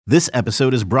This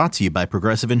episode is brought to you by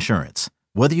Progressive Insurance.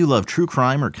 Whether you love true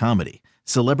crime or comedy,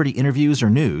 celebrity interviews or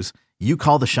news, you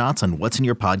call the shots on what's in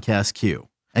your podcast queue.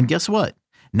 And guess what?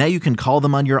 Now you can call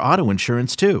them on your auto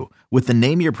insurance too with the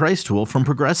Name Your Price tool from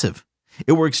Progressive.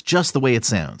 It works just the way it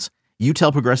sounds. You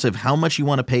tell Progressive how much you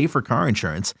want to pay for car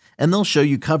insurance, and they'll show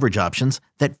you coverage options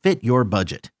that fit your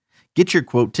budget. Get your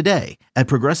quote today at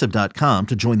Progressive.com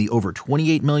to join the over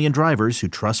 28 million drivers who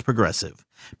trust Progressive.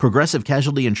 Progressive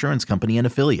Casualty Insurance Company and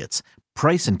Affiliates.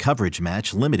 Price and coverage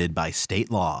match limited by state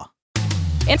law.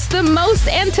 It's the most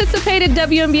anticipated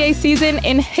WNBA season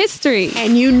in history.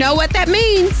 And you know what that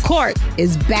means. Court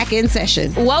is back in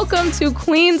session. Welcome to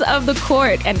Queens of the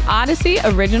Court, an Odyssey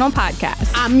original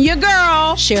podcast. I'm your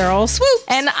girl, Cheryl Swoops.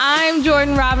 And I'm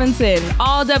Jordan Robinson.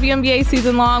 All WNBA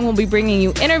season long, we'll be bringing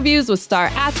you interviews with star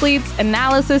athletes,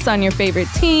 analysis on your favorite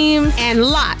teams, and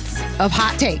lots of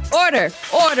hot takes.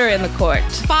 Order in the court.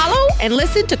 Follow and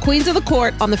listen to Queens of the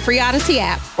Court on the free Odyssey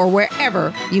app or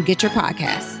wherever you get your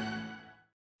podcasts.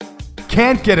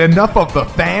 Can't get enough of the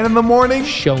fan in the morning?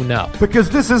 Shown up. Because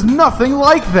this is nothing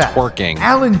like that. Working.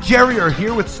 Al and Jerry are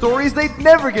here with stories they'd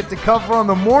never get to cover on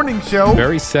the morning show.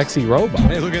 Very sexy robot.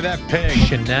 Hey, look at that pig.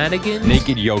 Shenanigans.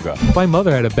 Naked yoga. My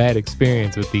mother had a bad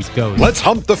experience with these ghosts. Let's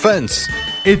hump the fence.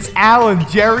 It's Al and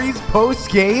Jerry's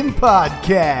Postgame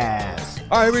Podcast.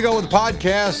 All right, here we go with the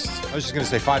podcast. I was just going to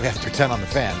say 5 after 10 on the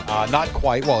fan. Not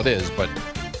quite. Well, it is, but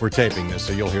we're taping this,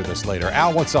 so you'll hear this later.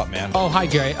 Al, what's up, man? Oh, hi,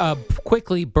 Jerry.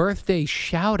 Quickly, birthday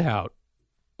shout-out.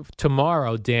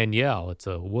 Tomorrow, Danielle. It's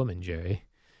a woman, Jerry.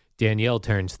 Danielle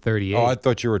turns 38. Oh, I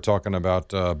thought you were talking about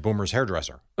Boomer's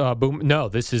hairdresser. No,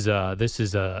 this is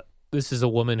a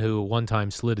woman who one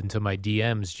time slid into my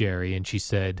DMs, Jerry, and she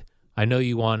said, I know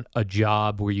you want a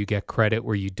job where you get credit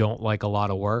where you don't like a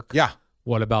lot of work. Yeah.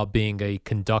 What about being a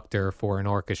conductor for an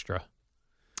orchestra?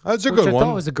 That's a Which good I one.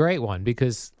 thought was a great one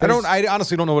because I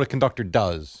honestly don't know what a conductor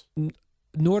does.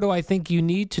 Nor do I think you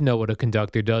need to know what a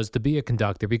conductor does to be a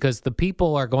conductor because the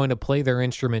people are going to play their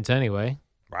instruments anyway.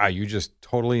 Wow, you just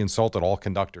totally insulted all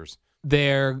conductors.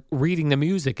 They're reading the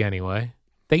music anyway.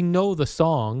 They know the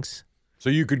songs. So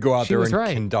you could go out She there was and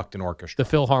right. conduct an orchestra. The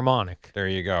Philharmonic. There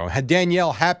you go.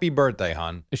 Danielle, happy birthday,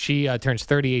 hon. She turns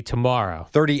 38 tomorrow.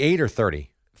 38 or 30?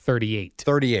 38.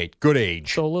 38. Good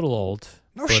age. So a little old.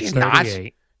 No, but she's 38.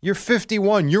 not. You're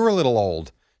 51. You're a little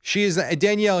old. She is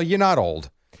Danielle. You're not old.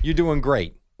 You're doing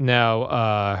great.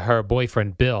 Now, her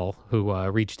boyfriend, Bill, who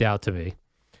reached out to me,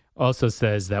 also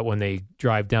says that when they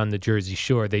drive down the Jersey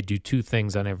Shore, they do two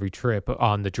things on every trip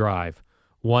on the drive.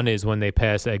 One is when they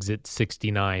pass exit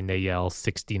 69, they yell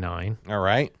 69. All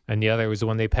right. And the other is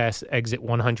when they pass exit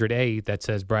 100A that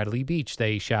says Bradley Beach,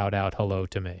 they shout out hello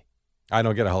to me. I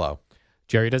don't get a hello.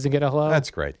 Jerry doesn't get a hello?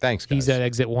 That's great. Thanks, guys. He's at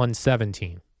exit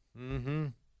 117. Mm-hmm.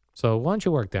 So why don't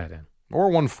you work that in?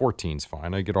 Or 114's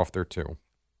fine. I get off there, too.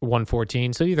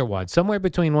 114, so either one. Somewhere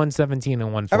between 117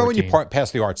 and 114. How about when you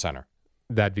pass the Art Center?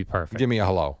 That'd be perfect. Give me a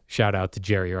hello. Shout out to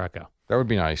Jerry Recco. That would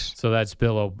be nice. So that's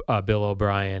Bill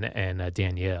O'Brien and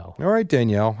Danielle. All right,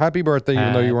 Danielle. Happy birthday,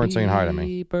 even though you weren't saying hi to me.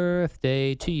 Happy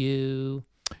birthday to you.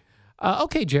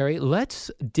 Okay, Jerry,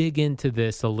 let's dig into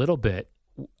this a little bit.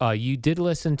 You did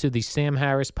listen to the Sam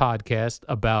Harris podcast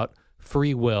about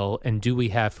free will and do we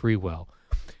have free will?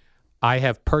 I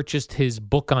have purchased his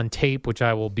book on tape, which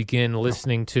I will begin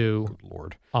listening to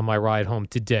on my ride home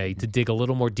today to dig a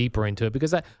little more deeper into it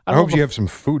because I hope you have some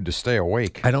food to stay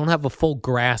awake. I don't have a full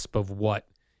grasp of what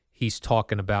he's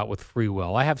talking about with free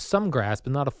will. I have some grasp,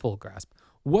 but not a full grasp.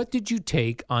 What did you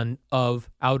take out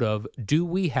of do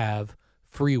we have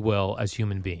free will as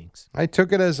human beings? I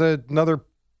took it as another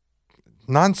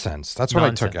nonsense. That's what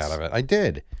I took out of it. I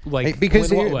did.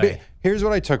 Because in what way? Here's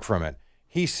what I took from it.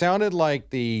 He sounded like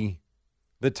the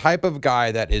type of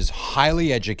guy that is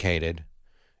highly educated,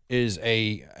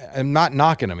 I'm not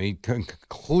knocking him. He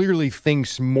clearly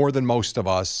thinks more than most of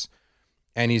us,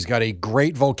 and he's got a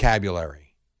great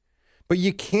vocabulary. But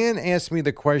you can't ask me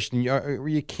the question,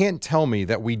 you can't tell me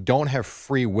that we don't have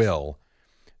free will,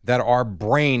 that our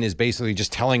brain is basically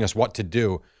just telling us what to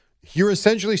do. You're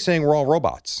essentially saying we're all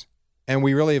robots, and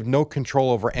we really have no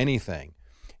control over anything.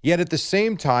 Yet at the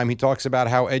same time, he talks about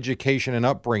how education and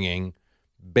upbringing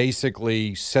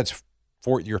basically sets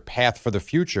forth your path for the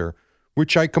future,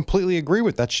 which I completely agree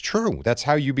with. That's true. That's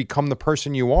how you become the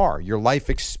person you are. Your life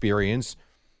experience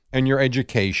and your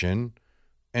education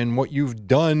and what you've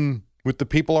done with the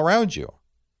people around you.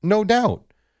 No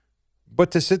doubt.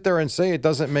 But to sit there and say it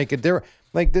doesn't make a difference,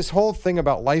 like this whole thing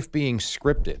about life being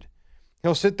scripted,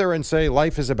 he'll sit there and say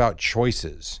life is about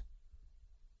choices,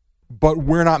 but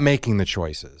we're not making the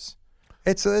choices.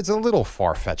 It's a little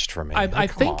far-fetched for me. I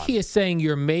think he is saying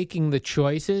you're making the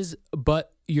choices,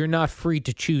 but you're not free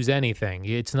to choose anything.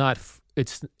 You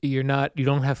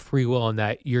don't have free will in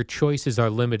that. Your choices are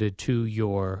limited to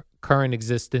your current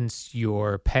existence,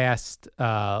 your past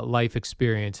life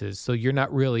experiences. So you're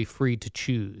not really free to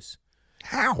choose.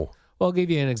 How? Well, I'll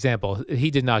give you an example. He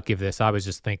did not give this. I was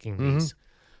just thinking these.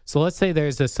 So let's say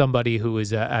there's somebody who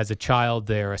is, as a child,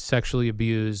 they're sexually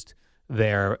abused,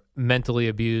 they're mentally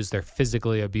abused, they're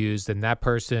physically abused, and that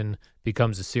person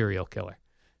becomes a serial killer.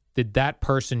 Did that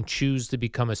person choose to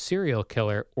become a serial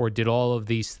killer, or did all of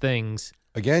these things?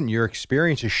 Again, your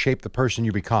experiences shape the person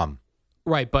you become.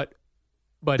 Right, but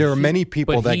there are many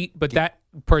people but that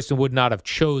person would not have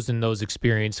chosen those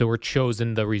experiences or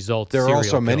chosen the results. There are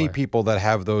also many people that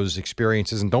have those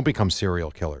experiences and don't become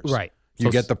serial killers. Right. You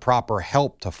get the proper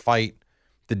help to fight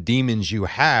the demons you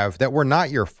have that were not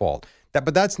your fault.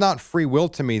 But that's not free will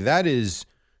to me. That is,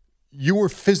 you were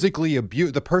physically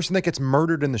abused. The person that gets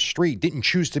murdered in the street didn't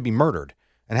choose to be murdered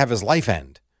and have his life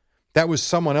end. That was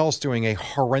someone else doing a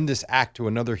horrendous act to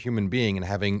another human being and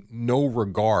having no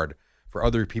regard for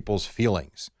other people's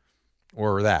feelings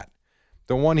or that.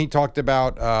 The one he talked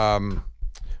about,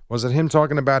 was it him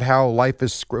talking about how life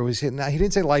is scripted? He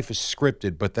didn't say life is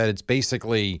scripted, but that it's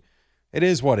basically, it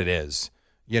is what it is.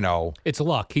 You know, it's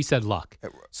luck. He said luck.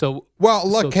 So, well,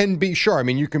 luck can be, sure. I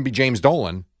mean, you can be James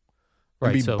Dolan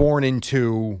and be so, born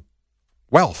into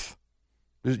wealth.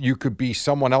 You could be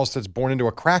someone else that's born into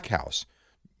a crack house.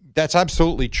 That's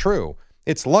absolutely true.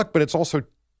 It's luck, but it's also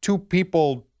two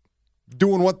people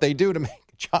doing what they do to make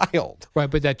a child. Right,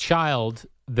 but that child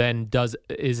then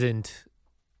the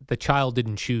child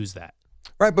didn't choose that.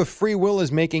 Right, but free will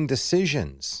is making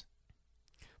decisions.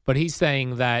 But he's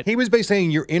saying that he was basically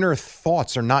saying your inner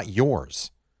thoughts are not yours.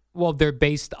 Well, they're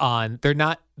based on they're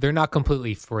not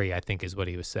completely free, I think is what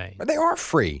he was saying. But they are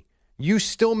free. You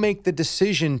still make the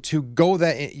decision to go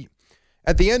that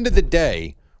at the end of the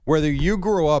day, whether you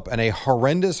grew up in a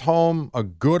horrendous home, a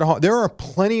good home, there are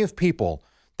plenty of people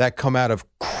that come out of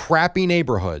crappy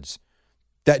neighborhoods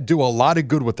that do a lot of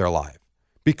good with their life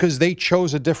because they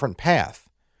chose a different path.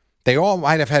 They all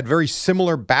might have had very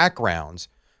similar backgrounds,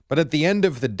 but at the end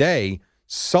of the day,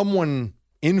 someone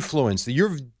influenced.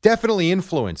 You're definitely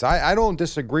influenced. I don't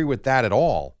disagree with that at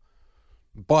all.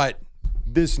 But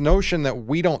this notion that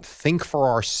we don't think for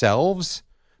ourselves,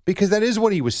 because that is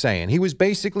what he was saying. He was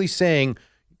basically saying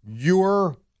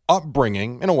your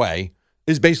upbringing, in a way,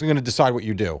 is basically going to decide what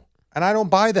you do. And I don't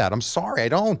buy that. I'm sorry, I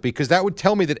don't, because that would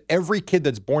tell me that every kid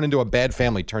that's born into a bad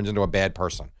family turns into a bad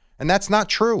person. And that's not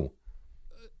true.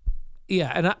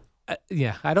 Yeah, and I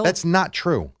don't. That's not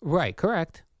true. Right,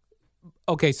 correct.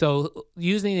 Okay, so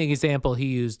using the example he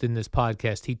used in this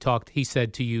podcast, he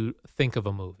said to you, think of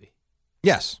a movie.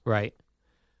 Yes. Right?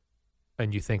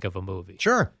 And you think of a movie.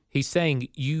 Sure. He's saying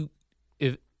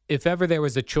if ever there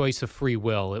was a choice of free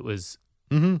will, it was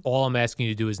all I'm asking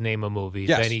you to do is name a movie.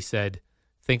 Yes. Then he said,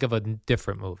 think of a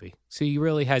different movie. So he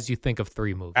really has you think of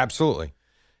three movies. Absolutely.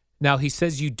 Now, he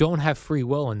says you don't have free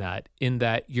will in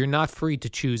that you're not free to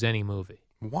choose any movie.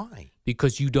 Why?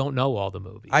 Because you don't know all the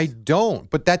movies. I don't,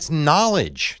 but that's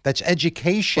knowledge. That's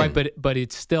education. Right, but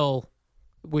it's still,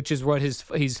 which is what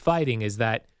he's fighting, is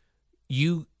that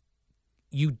you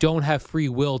don't have free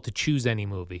will to choose any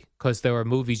movie because there are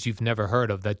movies you've never heard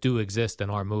of that do exist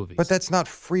and are movies. But that's not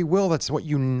free will. That's what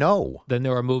you know. Then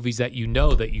there are movies that you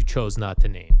know that you chose not to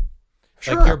name.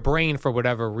 Sure. Like your brain, for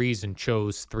whatever reason,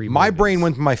 chose three movies. My brain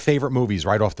went to my favorite movies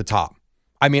right off the top.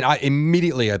 I mean, I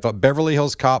thought Beverly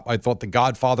Hills Cop, I thought The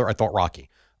Godfather, I thought Rocky.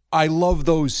 I love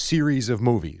those series of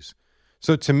movies.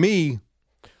 So to me,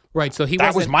 right, so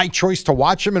that was my choice to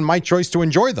watch them and my choice to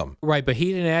enjoy them. Right, but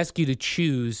he didn't ask you to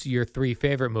choose your three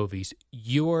favorite movies.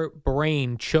 Your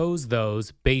brain chose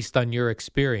those based on your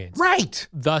experience. Right.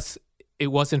 Thus,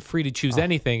 it wasn't free to choose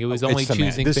anything. It was only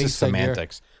choosing this based is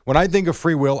semantics. When I think of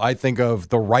free will, I think of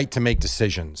the right to make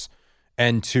decisions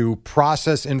and to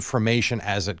process information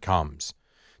as it comes.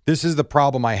 This is the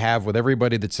problem I have with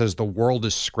everybody that says the world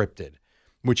is scripted,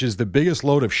 which is the biggest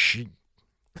load of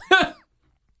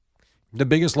the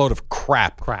biggest load of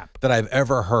crap that I've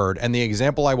ever heard. And the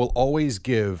example I will always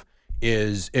give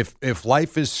is if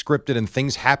life is scripted and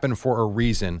things happen for a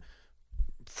reason,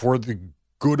 for the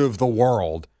good of the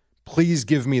world, please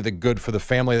give me the good for the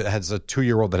family that has a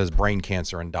 2-year-old that has brain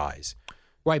cancer and dies.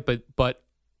 Right, but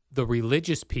the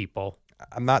religious people.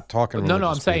 I'm not talking. No,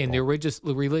 I'm saying the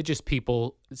religious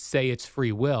people say it's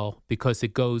free will because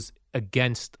it goes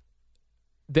against.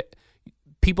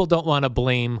 People don't want to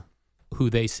blame who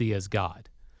they see as God.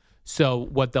 So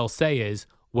what they'll say is,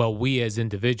 well, we as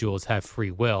individuals have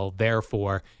free will,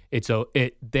 therefore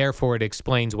it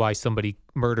explains why somebody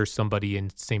murders somebody in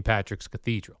St. Patrick's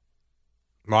Cathedral.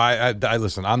 Well, I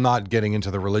listen. I'm not getting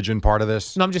into the religion part of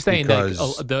this. No, I'm just saying that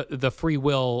because the free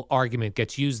will argument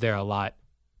gets used there a lot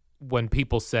when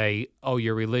people say, "Oh,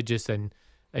 you're religious and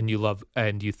you love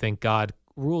and you think God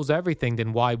rules everything.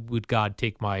 Then why would God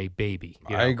take my baby?"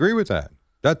 You know? I agree with that.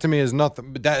 That to me is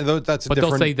nothing. But that's a But different.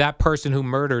 they'll say that person who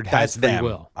murdered has That's free them.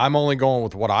 will. I'm only going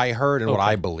with what I heard and what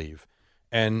Okay. I believe.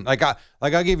 And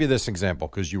I'll give you this example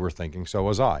because you were thinking, so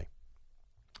was I.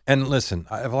 And listen,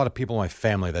 I have a lot of people in my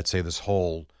family that say this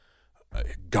whole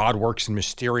God works in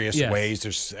mysterious Yes. ways.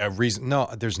 There's a reason. No,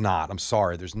 there's not. I'm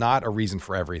sorry. There's not a reason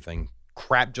for everything.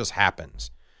 Crap just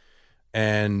happens.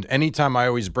 And anytime I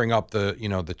always bring up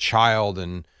the child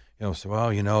and say,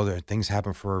 well, there things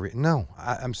happen for a reason. No,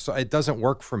 I'm so it doesn't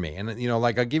work for me. And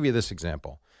I'll give you this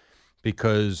example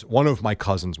because one of my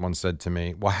cousins once said to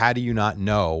me, "Well, how do you not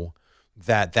know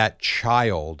that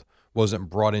child wasn't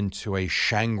brought into a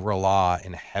Shangri-La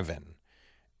in heaven?"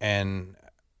 And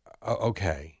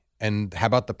okay. And how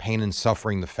about the pain and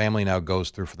suffering the family now goes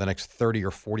through for the next 30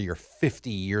 or 40 or 50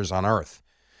 years on earth?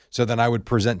 So then I would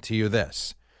present to you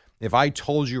this. If I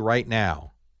told you right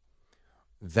now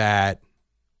that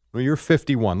you're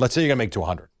 51, let's say you're going to make to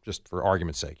 100, just for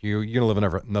argument's sake. You're going to live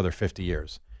another 50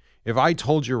 years. If I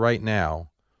told you right now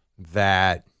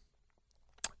that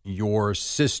your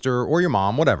sister or your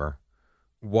mom, whatever,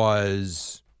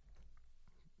 was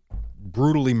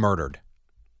brutally murdered,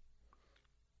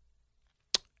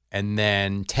 and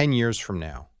then 10 years from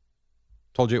now,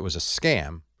 told you it was a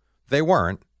scam, they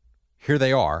weren't, here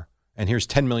they are, and here's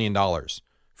 $10 million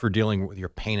for dealing with your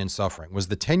pain and suffering. Was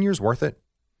the 10 years worth it?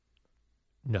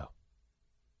 No.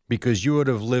 Because you would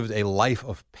have lived a life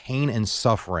of pain and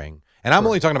suffering. And I'm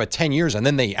only talking about 10 years, and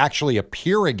then they actually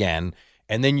appear again,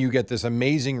 and then you get this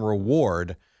amazing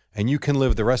reward, and you can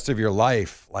live the rest of your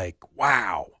life like,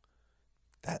 wow.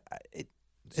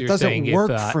 So It doesn't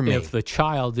work for me. If the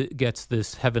child gets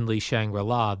this heavenly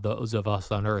Shangri-La, those of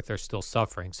us on earth are still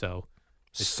suffering. So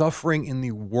suffering in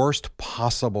the worst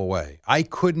possible way. I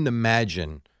couldn't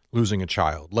imagine losing a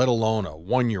child, let alone a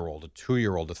 1-year-old, a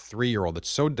 2-year-old, a 3-year-old that's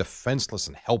so defenseless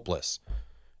and helpless.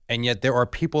 And yet there are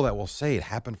people that will say it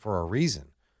happened for a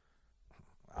reason.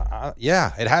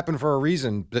 Yeah, it happened for a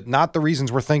reason, but not the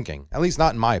reasons we're thinking, at least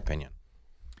not in my opinion.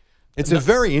 It's a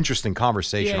very interesting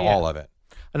conversation, all of it.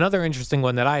 Another interesting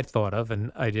one that I thought of, and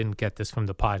I didn't get this from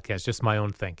the podcast, just my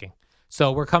own thinking.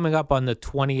 So we're coming up on the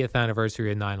 20th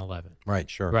anniversary of 9/11. Right,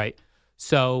 sure. Right.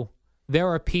 So there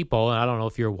are people, and I don't know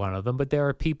if you're one of them, but there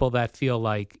are people that feel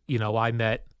like, you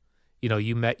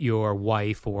met your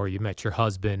wife or you met your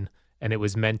husband and it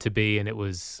was meant to be and it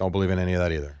was... Don't believe in any of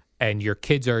that either. And your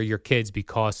kids are your kids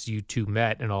because you two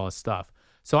met and all this stuff.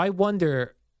 So I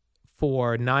wonder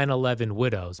for 9/11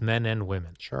 widows, men and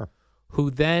women, sure, who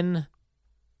then...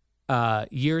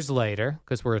 years later,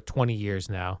 because we're at 20 years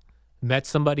now, met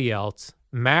somebody else,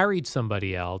 married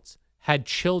somebody else, had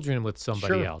children with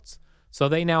somebody else. So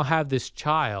they now have this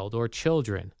child or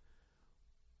children.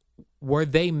 Were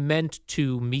they meant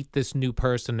to meet this new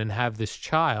person and have this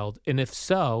child? And if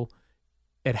so,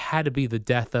 it had to be the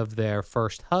death of their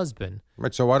first husband.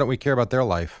 Right. So why don't we care about their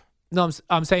life? No,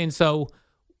 I'm saying, so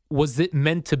was it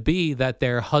meant to be that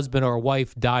their husband or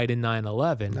wife died in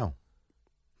 9/11?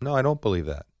 No, I don't believe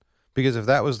that. Because if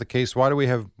that was the case, why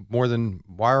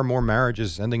are more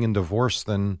marriages ending in divorce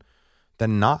than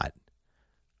not?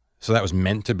 So that was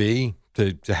meant to be,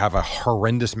 to have a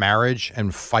horrendous marriage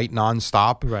and fight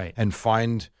nonstop, right? And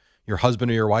find your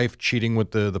husband or your wife cheating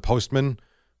with the postman.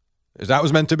 That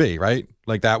was meant to be, right?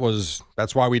 Like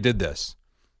that's why we did this.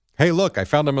 Hey, look, I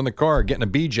found him in the car getting a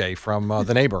BJ from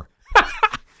the neighbor.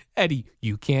 Eddie,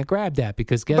 you can't grab that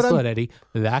because guess what, Eddie?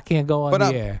 That can't go on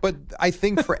the air. But I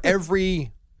think for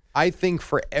every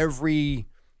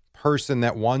person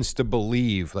that wants to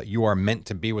believe that you are meant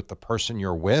to be with the person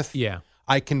you're with,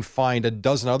 I can find a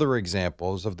dozen other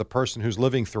examples of the person who's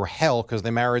living through hell because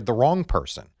they married the wrong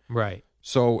person. Right.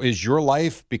 So is your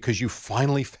life, because you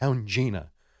finally found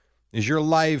Gina, is your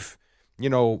life,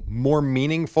 more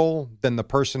meaningful than the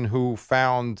person who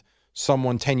found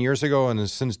someone 10 years ago and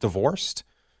has since divorced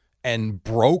and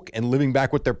broke and living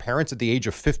back with their parents at the age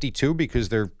of 52 because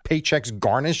their paycheck's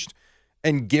garnished?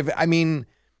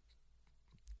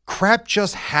 Crap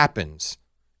just happens,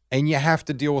 and you have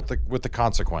to deal with the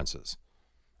consequences.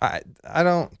 I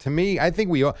think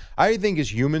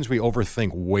as humans we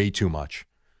overthink way too much.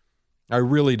 I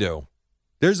really do.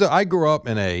 I grew up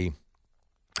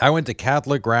I went to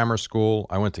Catholic grammar school,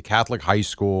 I went to Catholic high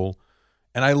school,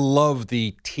 and I love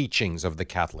the teachings of the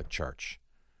Catholic Church.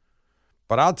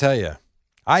 But I'll tell you,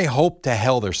 I hope to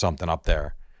hell there's something up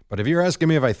there. But if you're asking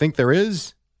me if I think there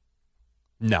is,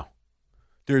 no.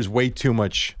 There's way too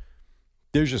much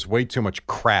there's just way too much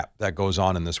crap that goes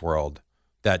on in this world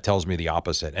that tells me the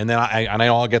opposite. And then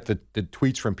I'll get the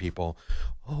tweets from people.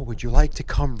 Oh, would you like to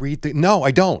come read the? No,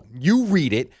 I don't. You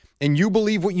read it and you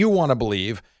believe what you want to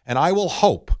believe, and I will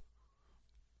hope.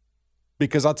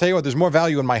 Because I'll tell you what, there's more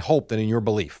value in my hope than in your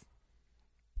belief.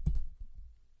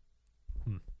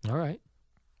 All right.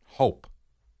 Hope.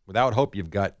 Without hope,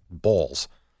 you've got balls.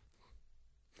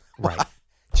 Right.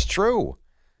 It's true.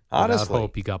 Honestly. Without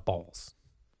hope, you got balls.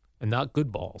 And not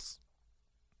good balls.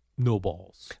 No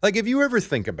balls. Like if you ever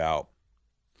think about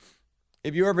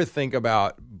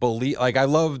believe, like I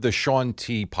love the Sean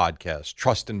T podcast,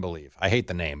 Trust and Believe. I hate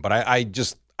the name, but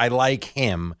I like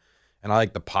him and I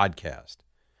like the podcast.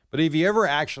 But if you ever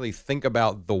actually think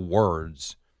about the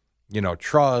words,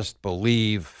 trust,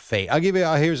 believe, faith.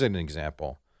 Here's an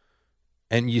example.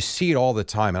 And you see it all the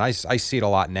time. And I see it a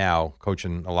lot now,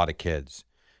 coaching a lot of kids.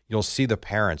 You'll see the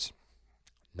parents,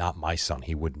 not my son,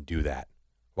 he wouldn't do that.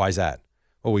 Why is that?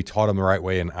 Well, we taught him the right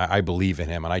way, and I believe in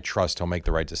him, and I trust he'll make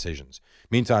the right decisions.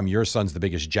 Meantime, your son's the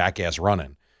biggest jackass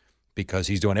running because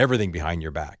he's doing everything behind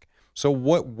your back. So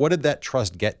what did that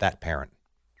trust get that parent?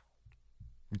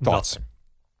 Thoughts?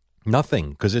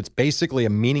 Nothing, because it's basically a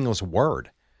meaningless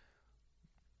word.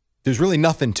 There's really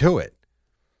nothing to it.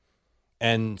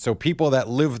 And so people that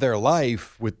live their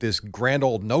life with this grand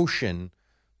old notion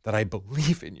that I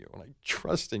believe in you and I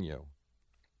trust in you,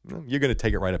 you're going to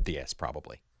take it right up the ass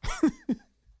probably.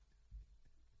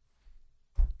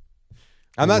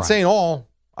 I'm not saying all.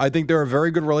 I think there are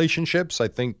very good relationships.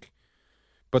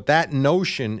 But that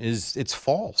notion it's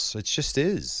false. It just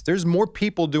is. There's more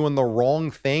people doing the wrong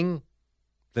thing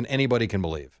than anybody can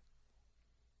believe.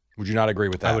 Would you not agree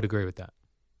with that? I would agree with that.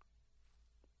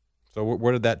 So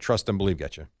where did that trust and believe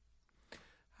get you?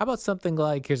 How about something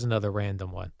like, here's another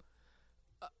random one.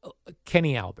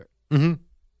 Kenny Albert. Mm-hmm.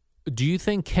 Do you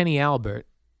think Kenny Albert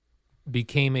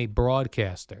became a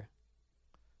broadcaster?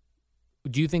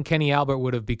 Do you think Kenny Albert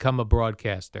would have become a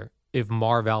broadcaster if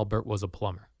Marv Albert was a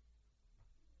plumber?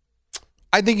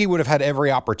 I think he would have had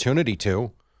every opportunity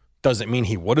to. Doesn't mean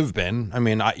he would have been. I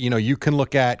mean, you can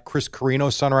look at Chris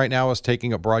Carino's son right now is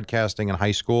taking up broadcasting in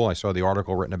high school. I saw the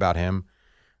article written about him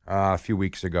a few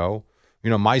weeks ago.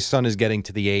 My son is getting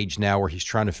to the age now where he's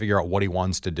trying to figure out what he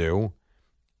wants to do.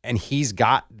 And he's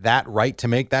got that right to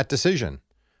make that decision.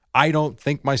 I don't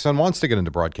think my son wants to get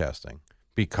into broadcasting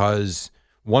because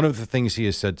one of the things he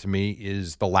has said to me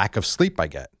is the lack of sleep I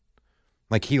get.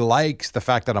 Like he likes the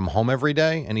fact that I'm home every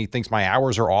day and he thinks my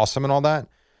hours are awesome and all that,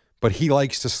 but he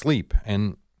likes to sleep.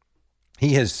 And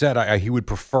he has said he would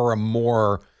prefer a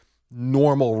more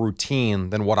normal routine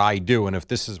than what I do. And if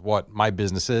this is what my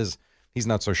business is, he's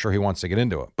not so sure he wants to get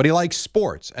into it. But he likes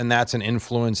sports, and that's an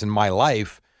influence in my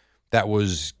life that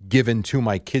was given to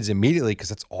my kids immediately because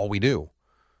that's all we do.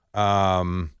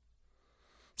 So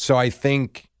I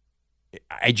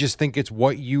just think it's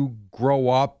what you grow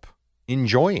up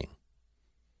enjoying.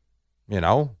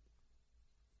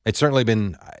 It's certainly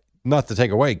been, not to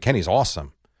take away, Kenny's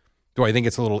awesome. Do I think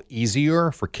it's a little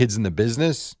easier for kids in the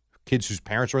business, kids whose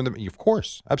parents are in the, of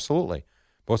course, absolutely.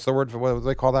 What's the word? What do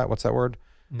they call that? What's that word?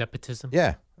 Nepotism.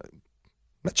 Yeah,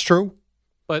 that's true.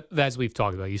 But as we've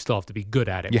talked about, you still have to be good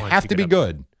at it. You have to be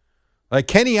good. Like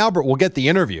Kenny Albert will get the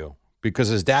interview because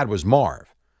his dad was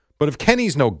Marv. But if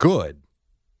Kenny's no good,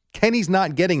 Kenny's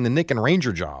not getting the Nick and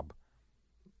Ranger job.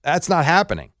 That's not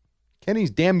happening. Kenny's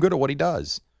damn good at what he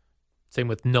does. Same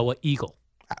with Noah Eagle.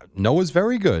 Noah's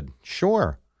very good.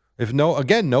 Sure. If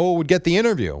Noah would get the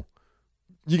interview.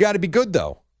 You got to be good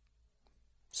though.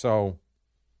 So,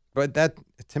 but that,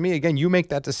 to me, again, you make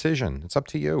that decision. It's up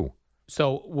to you.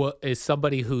 So,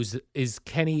 is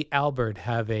Kenny Albert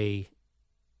have a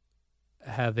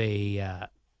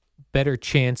better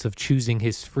chance of choosing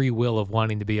his free will of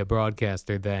wanting to be a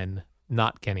broadcaster than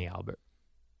not Kenny Albert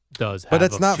does? But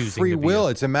it's not free will.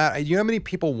 It's a matter. You know how many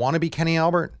people want to be Kenny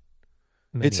Albert?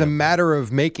 It's a matter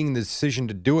of making the decision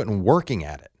to do it and working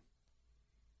at it.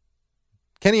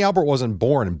 Kenny Albert wasn't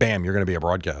born and bam, you're going to be a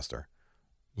broadcaster.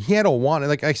 He had to want it.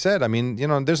 Like I said, I mean,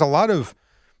 there's a lot of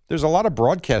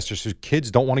broadcasters whose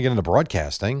kids don't want to get into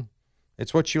broadcasting.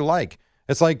 It's what you like.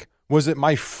 It's like, was it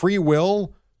my free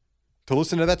will to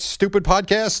listen to that stupid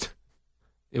podcast?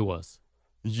 It was.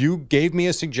 You gave me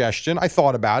a suggestion. I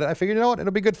thought about it. I figured, you know what?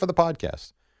 It'll be good for the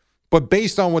podcast. But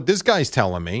based on what this guy's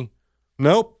telling me,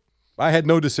 nope, I had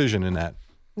no decision in that.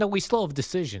 No, we still have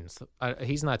decisions.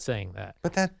 He's not saying that.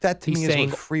 But that to me is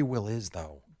what free will is,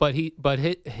 though. But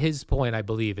his point, I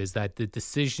believe, is that the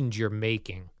decisions you're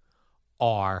making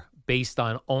are based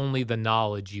on only the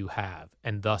knowledge you have,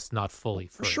 and thus not fully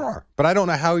free. Sure, but I don't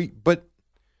know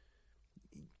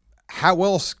how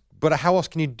else But how else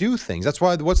can you do things? That's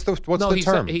why. What's the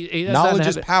term? He doesn't Knowledge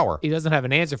have is power. He doesn't have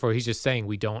an answer for it. He's just saying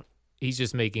we don't. He's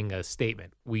just making a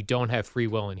statement. We don't have free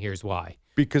will, and here's why.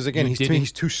 Because again,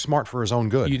 he's too smart for his own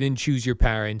good. You didn't choose your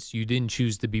parents. You didn't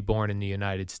choose to be born in the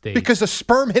United States. Because a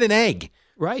sperm hit an egg.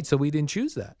 Right. So we didn't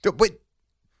choose that. But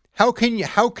how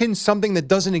can something that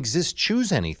doesn't exist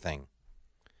choose anything?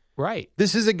 Right.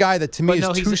 This is a guy that to me is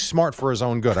too smart for his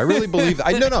own good. I really believe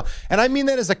that. No. And I mean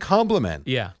that as a compliment.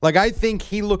 Yeah. Like, I think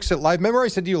he looks at life. Remember I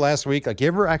said to you last week, like, you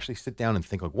ever actually sit down and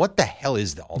think, like, what the hell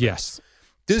is all this? Yes.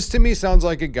 This to me sounds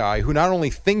like a guy who not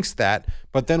only thinks that,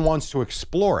 but then wants to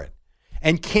explore it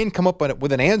and can come up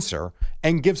with an answer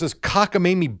and gives us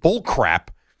cockamamie bullcrap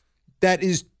that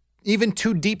is even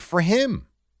too deep for him.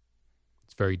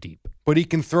 It's very deep. But he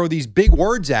can throw these big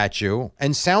words at you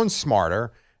and sound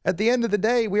smarter. At the end of the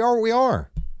day, we are what we are.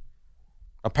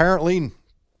 Apparently,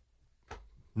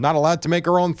 not allowed to make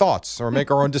our own thoughts or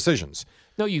make our own decisions.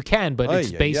 No, you can, but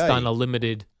it's based on a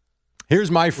limited.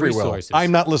 Here's my free resources. will.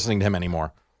 I'm not listening to him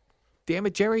anymore. Damn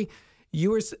it, Jerry!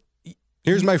 Here's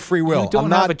my free will. You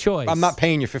don't have a choice. I'm not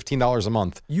paying you $15 a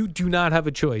month. You do not have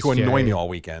a choice to annoy Jerry. me all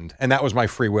weekend, and that was my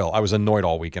free will. I was annoyed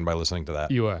all weekend by listening to that.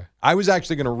 You are. I was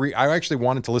actually going to. I actually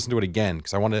wanted to listen to it again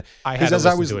because I wanted. I had to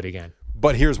listen to it again.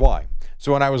 But here's why.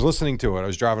 So when I was listening to it, I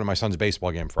was driving to my son's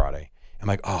baseball game Friday. I'm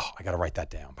like, oh, I got to write that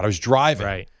down. But I was driving.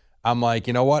 Right. I'm like,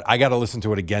 you know what? I got to listen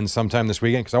to it again sometime this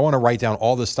weekend because I want to write down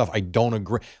all this stuff I don't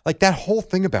agree. Like that whole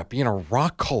thing about being a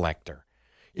rock collector.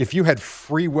 If you had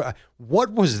free will,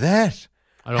 what was that?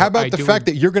 How about the fact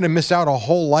that you're going to miss out a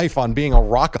whole life on being a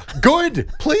rock? Good,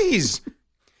 please.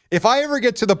 If I ever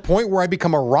get to the point where I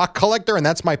become a rock collector and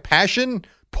that's my passion,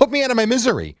 put me out of my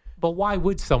misery. But why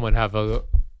would someone have a...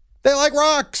 They like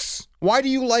rocks. Why do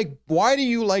you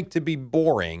like to be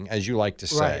boring, as you like to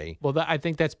say? Right. Well, I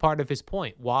think that's part of his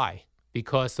point. Why?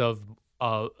 Because of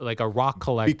like a rock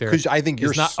collector. Because I think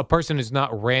you're not a person who's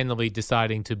not randomly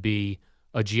deciding to be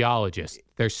a geologist.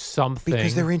 There's something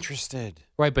because they're interested.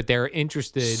 Right, but they're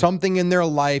interested. Something in their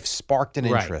life sparked an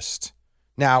interest.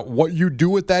 Now, what you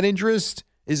do with that interest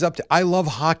is up to. I love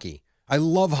hockey,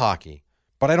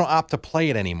 but I don't opt to play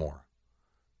it anymore.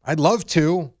 I'd love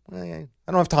to. I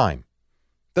don't have time.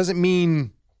 Doesn't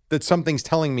mean that something's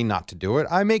telling me not to do it.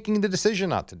 I'm making the decision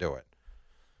not to do it.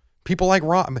 People like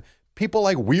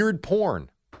weird porn.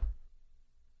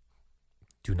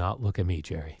 Do not look at me,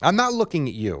 Jerry. I'm not looking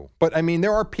at you. But, I mean,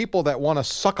 there are people that want to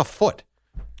suck a foot.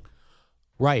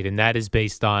 Right, and that is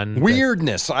based on...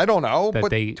 weirdness. I don't know, but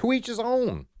to each his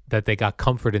own. That they got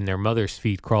comfort in their mother's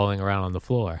feet crawling around on the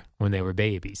floor when they were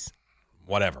babies.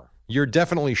 Whatever. You're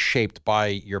definitely shaped by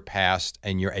your past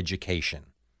and your education.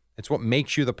 It's what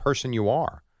makes you the person you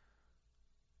are.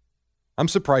 I'm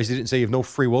surprised you didn't say you have no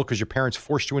free will because your parents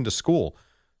forced you into school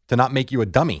to not make you a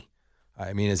dummy.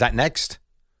 I mean, is that next?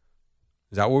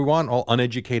 Is that what we want? All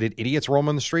uneducated idiots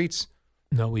roaming the streets?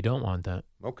 No, we don't want that.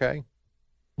 Okay.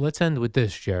 Let's end with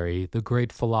this, Jerry. The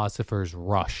great philosopher's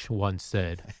Rush once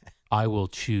said, I will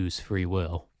choose free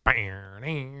will.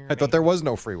 I thought there was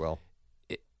no free will.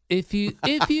 If you,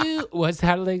 what's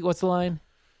the line?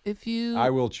 I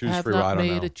will choose free will. I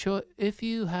don't know. If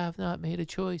you have not made a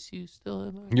choice, you still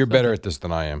have. You're better at this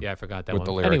than I am. Yeah, I forgot that with one.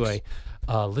 The lyrics.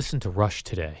 Anyway, listen to Rush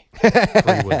today.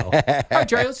 Free will. All right,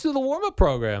 Jerry, let's do the warm-up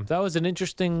program. That was an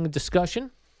interesting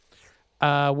discussion.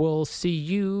 We'll see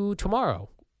you tomorrow.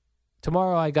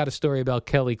 Tomorrow, I got a story about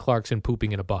Kelly Clarkson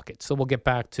pooping in a bucket. So we'll get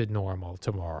back to normal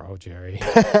tomorrow, Jerry.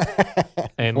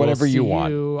 And whatever we'll see you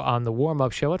want. You on the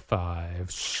warm-up show at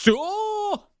 5.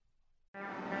 Sure.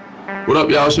 What up,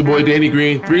 y'all? It's your boy Danny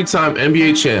Green, 3-time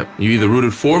NBA champ. You either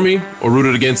rooted for me or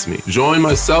rooted against me. Join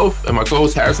myself and my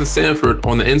co-host Harrison Sanford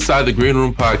on the Inside the Green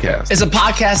Room podcast. It's a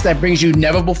podcast that brings you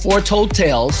never-before-told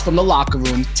tales from the locker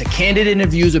room to candid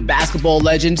interviews with basketball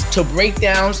legends to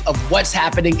breakdowns of what's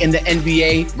happening in the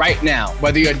NBA right now.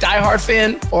 Whether you're a diehard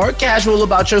fan or casual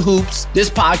about your hoops, this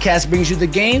podcast brings you the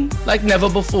game like never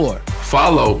before.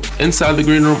 Follow Inside the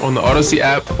Green Room on the Odyssey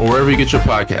app or wherever you get your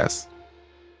podcasts.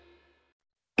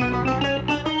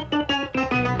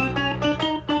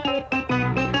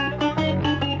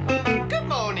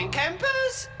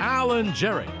 Alan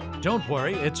Jerry. Don't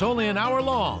worry, it's only an hour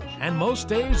long, and most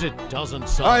days it doesn't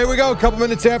suck. All right, here we go. A couple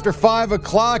minutes after 5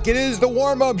 o'clock. It is the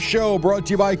warm-up show brought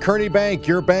to you by Kearney Bank.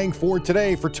 Your bank for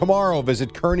today. For tomorrow,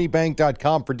 visit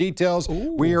kearneybank.com for details.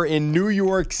 Ooh. We are in New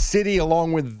York City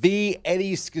along with the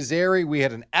Eddie Schizzeri. We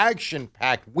had an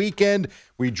action-packed weekend.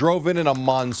 We drove in a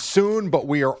monsoon, but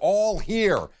we are all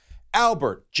here.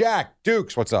 Albert, Jack,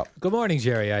 Dukes, what's up? Good morning,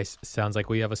 Jerry. Sounds like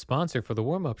we have a sponsor for the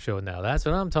warm-up show now. That's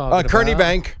what I'm talking about. Kearney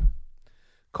Bank.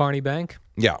 Kearney Bank?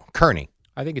 Yeah, Kearney.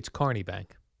 I think it's Kearney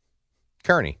Bank.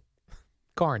 Kearney.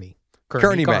 Kearney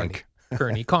Bank.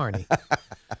 Kearney.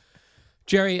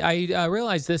 Jerry, I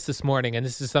realized this morning, and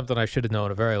this is something I should have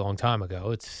known a very long time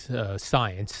ago. It's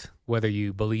science, whether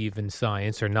you believe in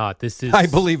science or not. I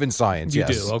believe in science, You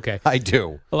yes. do, okay. I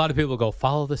do. A lot of people go,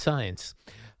 follow the science.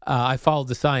 I followed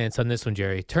the science on this one,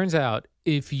 Jerry. Turns out,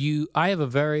 I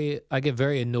get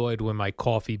very annoyed when my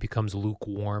coffee becomes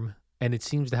lukewarm, and it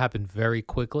seems to happen very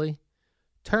quickly.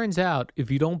 Turns out, if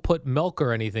you don't put milk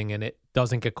or anything in it, it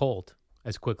doesn't get cold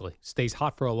as quickly. Stays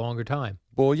hot for a longer time.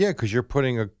 Well, yeah, because you're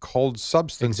putting a cold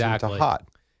substance into hot.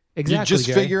 Exactly. You're just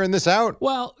Jerry. figuring this out?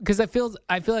 Well, because I feel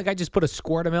like I just put a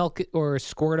squirt of milk or a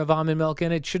squirt of almond milk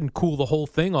in it. It shouldn't cool the whole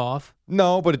thing off.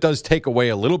 No, but it does take away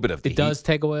a little bit of the heat. It does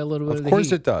take away a little bit of the heat. Of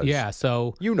course it does. Yeah,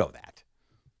 so you know that.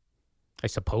 I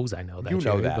suppose I know that, You know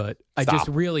Jerry, that. but Stop. it just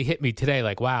really hit me today.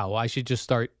 Like, wow, I should just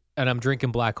start. And I'm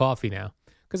drinking black coffee now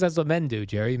because that's what men do,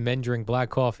 Jerry. Men drink black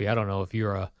coffee. I don't know if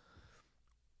you're a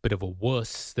bit of a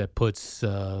wuss that puts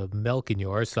milk in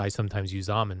yours. I sometimes use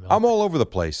almond milk. I'm all over the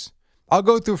place. I'll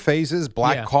go through phases,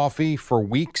 black coffee for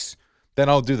weeks. Then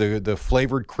I'll do the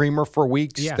flavored creamer for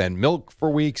weeks. Yeah. Then milk for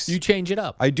weeks. You change it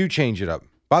up. I do change it up.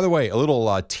 By the way, a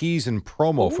little tease and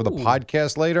promo for the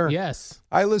podcast later. Yes.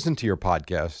 I listened to your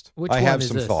podcast. Which I one have is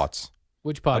some this? thoughts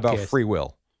Which podcast? about free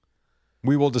will.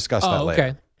 We will discuss that later.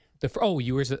 Okay.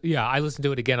 You were. Yeah, I listened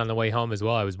to it again on the way home as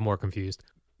well. I was more confused.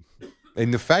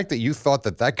 And the fact that you thought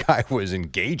that guy was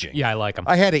engaging. Yeah, I like him.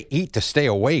 I had to eat to stay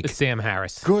awake. Sam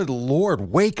Harris. Good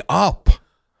Lord, wake up.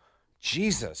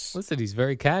 Jesus. Listen, he's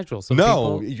very casual.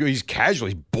 He's casual.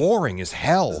 He's boring as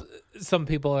hell. Some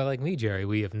people are like me, Jerry.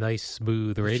 We have nice,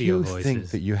 smooth radio you voices. think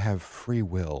that you have free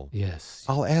will? Yes.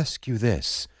 I'll ask you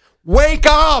this. Wake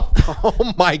up!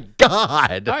 Oh, my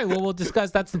God. All right, well, we'll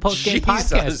discuss. That's the post-game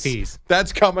Jesus. podcast piece.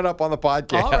 That's coming up on the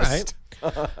podcast. All right.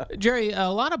 Jerry, a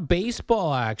lot of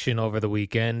baseball action over the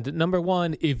weekend. Number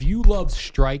one, if you love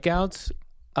strikeouts,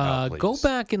 go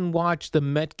back and watch the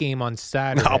Met game on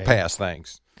Saturday. I'll pass,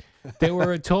 thanks. There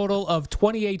were a total of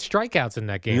 28 strikouts in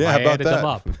that game. Yeah, I about added that. them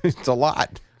up. It's a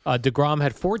lot. DeGrom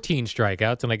had 14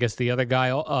 strikeouts, and I guess the other guy,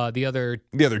 the other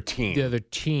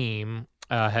team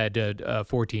had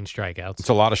 14 strikeouts. It's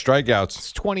a lot of strikeouts.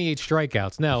 It's 28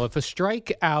 strikeouts. Now, if a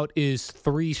strikeout is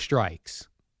 3 strikes,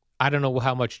 I don't know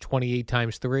how much 28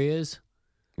 times 3 is.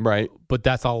 Right. But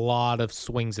that's a lot of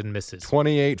swings and misses.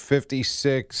 28,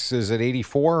 56, is it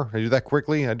 84? I do that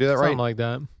quickly? I do that right? Something like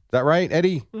that. Is that right,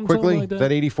 Eddie? Quickly? like that. Is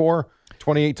that 84?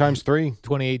 28 times 3?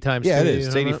 28 times 3. Yeah, it is.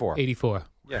 It's 84. 84.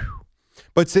 Yeah.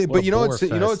 But you know bore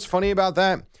what's funny about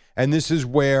that? And this is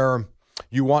where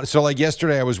you want. So like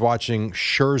yesterday, I was watching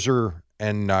Scherzer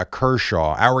and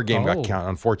Kershaw. Our game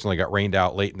unfortunately got rained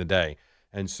out late in the day,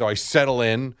 and so I settle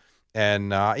in,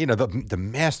 and the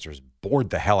Masters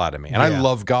bored the hell out of me. And I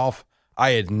love golf.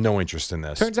 I had no interest in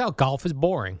this. Turns out golf is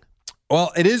boring.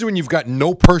 Well, it is when you've got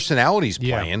no personalities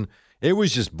playing. It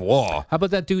was just blah. How about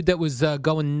that dude that was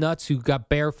going nuts who got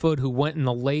barefoot, who went in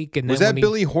the lake? And was then that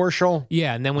Billy Horschel?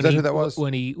 Yeah, and then Is that who that was?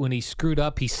 when he screwed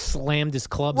up, he slammed his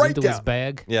clubs into his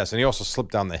bag. Yes, and he also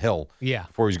slipped down the hill. Yeah,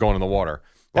 before he was going in the water.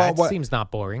 That seems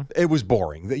not boring. It was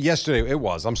boring. Yesterday it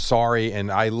was. I'm sorry,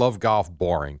 and I love golf.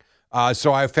 Boring.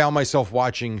 So I found myself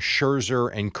watching Scherzer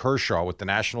and Kershaw with the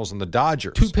Nationals and the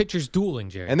Dodgers. 2 pitchers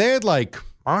dueling, Jerry. And they had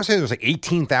I want to say there was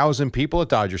 18,000 people at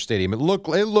Dodger Stadium. It looked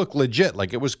legit.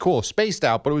 Like it was cool. Spaced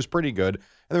out, but it was pretty good. And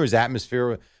there was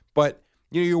atmosphere. But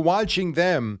you're watching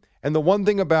them. And the one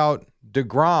thing about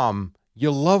DeGrom,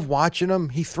 you love watching him.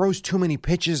 He throws too many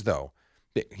pitches, though.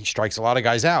 He strikes a lot of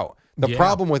guys out. The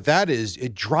problem with that is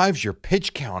it drives your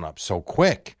pitch count up so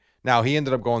quick. Now, he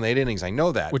ended up going 8 innings. I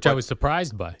know that. Which I was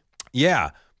surprised by.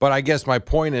 Yeah. But I guess my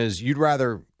point is you'd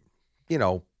rather,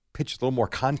 pitch a little more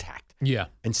contact. Yeah.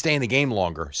 And stay in the game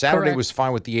longer. Saturday Correct. was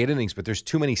fine with the 8 innings, but there's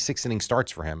too many 6-inning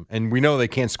starts for him. And we know they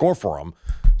can't score for him,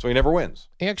 so he never wins.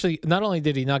 He actually, not only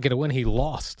did he not get a win, he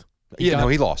lost. He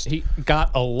lost. He got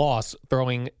a loss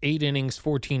throwing 8 innings,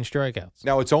 14 strikeouts.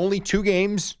 Now, it's only 2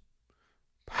 games.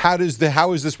 How is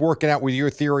this working out with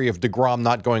your theory of DeGrom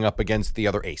not going up against the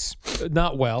other ace?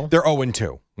 Not well. They're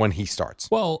 0-2 when he starts.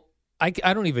 Well, I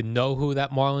don't even know who that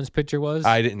Marlins pitcher was.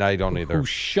 I don't either. Who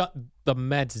shut the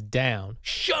Mets down.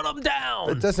 Shut them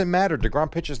down. It doesn't matter. DeGrom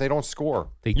pitches, they don't score.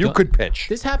 You could pitch.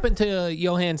 This happened to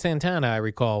Johan Santana, I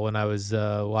recall, when I was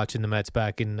watching the Mets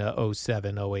back in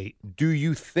 07, 08. Do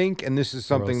you think, and this is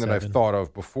something that I've thought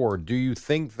of before, do you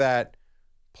think that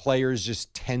players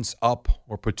just tense up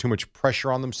or put too much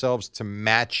pressure on themselves to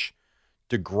match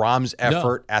DeGrom's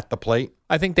effort at the plate?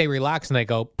 I think they relax and they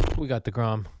go, we got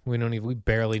DeGrom. We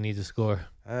barely need to score.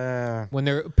 When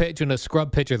they're pitching a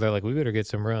scrub pitcher, they're like, we better get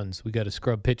some runs. We got a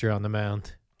scrub pitcher on the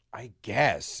mound. I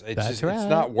guess. It's That's right. It's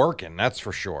not working, that's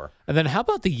for sure. And then how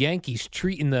about the Yankees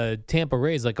treating the Tampa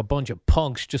Rays like a bunch of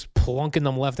punks, just plunking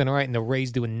them left and right, and the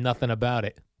Rays doing nothing about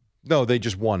it? No, they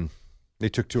just won. They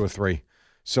took 2 of 3.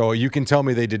 So you can tell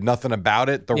me they did nothing about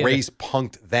it. The Rays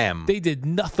punked them. They did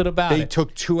nothing about They it.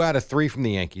 took 2 out of 3 from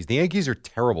the Yankees. The Yankees are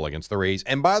terrible against the Rays.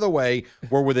 And by the way,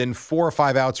 we're within 4 or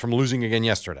 5 outs from losing again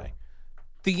yesterday.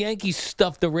 The Yankees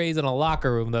stuffed the Rays in a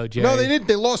locker room, though, Jerry. No, they didn't.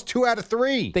 They lost 2 out of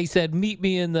 3. They said, "Meet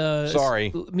me in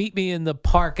the Meet me in the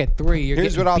park at 3." You're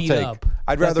Here's getting what I'll beat take. up.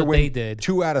 I'd That's rather what they win did.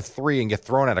 2 out of 3 and get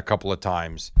thrown at a couple of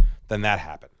times than that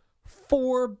happen.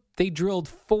 They drilled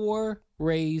 4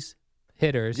 Rays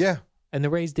hitters. Yeah. And the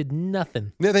Rays did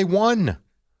nothing. Yeah, they won.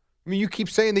 I mean, you keep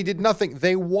saying they did nothing.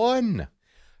 They won.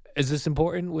 Is this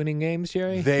important, winning games,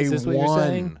 Jerry? They Is this won. what you're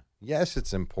saying? Yes,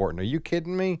 it's important. Are you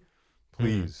kidding me?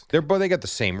 Please. They got the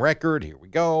same record. Here we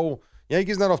go.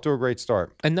 Yankees not off to a great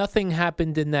start. And nothing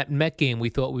happened in that Met game. We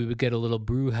thought we would get a little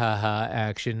brouhaha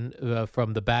action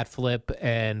from the bat flip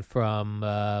and from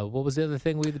what was the other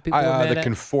thing the people were mad the at?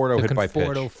 Conforto hit by pitch.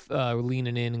 Conforto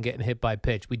leaning in and getting hit by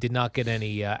pitch. We did not get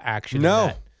any action. in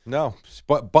that. No.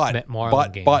 Met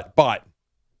Marlin game. But.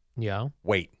 Yeah.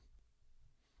 Wait.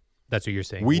 That's what you're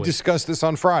saying. We Wait. discussed this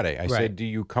on Friday. I Right. said, do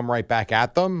you come right back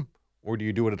at them or do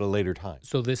you do it at a later time?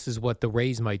 So this is what the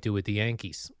Rays might do with the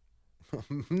Yankees.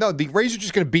 No, the Rays are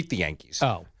just going to beat the Yankees.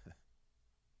 Oh.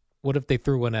 What if they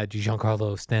threw one at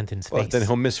Giancarlo Stanton's Well, face? then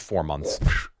he'll miss 4 months.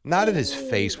 Not at his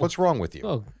face. What's wrong with you?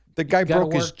 Oh, the guy you gotta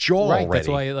broke his work- jaw right, already. That's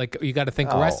why you got to think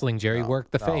No, wrestling, Jerry.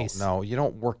 Work the no, face. No, you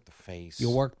don't work the face. You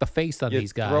work the face on You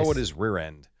these guys. throw at his rear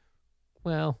end.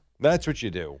 Well, That's what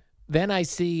you do. then I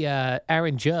see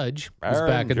Aaron Judge was Aaron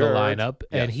back in the Judge, lineup,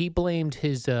 and yes. he blamed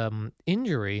his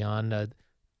injury on,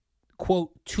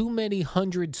 quote, too many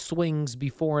hundred swings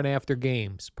before and after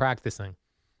games, practicing.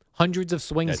 Hundreds of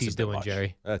swings That's he's a bit doing, much.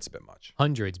 Jerry. That's a bit much.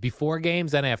 Hundreds. Before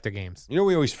games and after games. You know,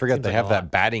 we always forget Seems they like have a that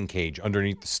lot. batting cage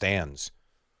underneath the stands.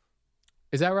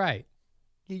 Is that right?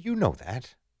 You know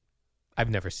that. I've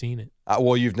never seen it.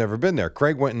 Well, you've never been there.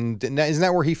 Craig went and isn't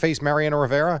that where he faced Mariano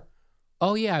Rivera?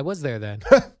 Oh, yeah, I was there then.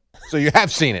 So you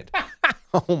have seen it.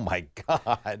 Oh my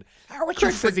God! How would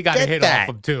Craig you says he got a forget hit that?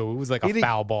 off him, too. It was like He a didn't-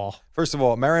 foul ball. First of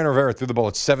all, Mariano Rivera threw the ball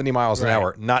at 70 miles an Right.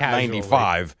 hour, not Casually.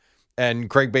 95, and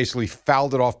Craig basically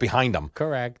fouled it off behind him.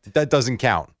 Correct. That doesn't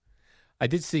count. I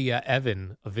did see a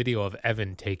video of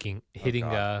Evan hitting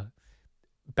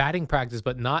batting practice,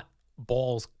 but not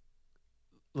balls,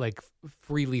 like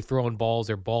freely thrown balls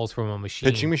or balls from a machine.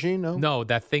 Pitching machine? No. No,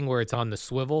 that thing where it's on the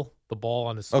swivel, the ball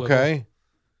on the swivel. Okay.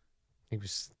 He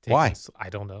was taking Why? I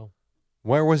don't know.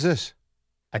 Where was this?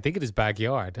 I think in his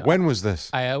backyard. When was this?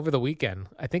 Over the weekend.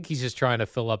 I think he's just trying to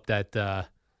fill up that.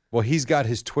 Well, he's got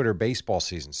his Twitter baseball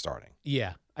season starting.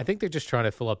 Yeah, I think they're just trying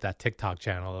to fill up that TikTok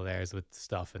channel of theirs with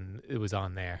stuff, and it was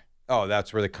on there. Oh,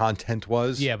 that's where the content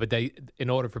was? Yeah, but in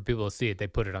order for people to see it, they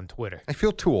put it on Twitter. I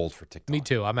feel too old for TikTok. Me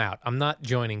too. I'm out. I'm not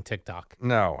joining TikTok.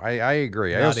 No, I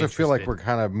agree. I Not also feel like interested. we're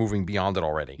kind of moving beyond it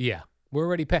already. Yeah, we're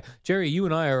already Jerry, you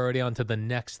and I are already on to the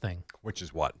next thing. Which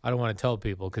is what? I don't want to tell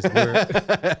people because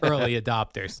we're early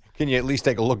adopters. Can you at least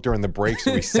take a look during the break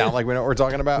so we sound like we know what we're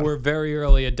talking about? We're very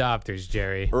early adopters,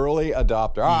 Jerry. Early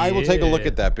adopter. I will take a look Yeah.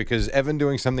 at that because Evan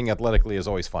doing something athletically is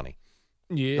always funny.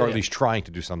 Yeah. Or at least trying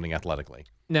to do something athletically.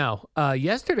 Now,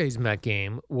 yesterday's Met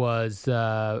game was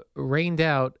rained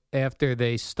out after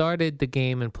they started the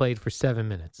game and played for 7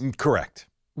 minutes, Correct.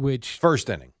 which First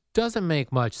inning. doesn't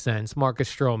make much sense.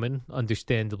 Marcus Stroman,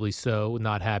 understandably so,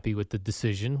 not happy with the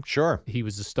decision. Sure. He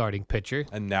was the starting pitcher.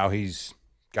 And now he's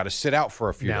got to sit out for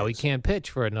a few Now he days. can't pitch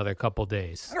for another couple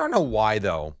days. I don't know why,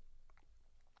 though.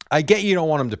 I get you don't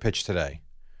want him to pitch today.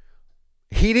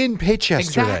 He didn't pitch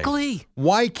yesterday. Exactly.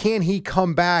 Why can't he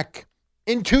come back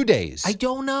in 2 days? I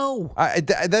don't know.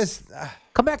 That's.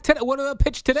 Come back today. What about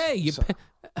pitch today?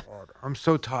 I'm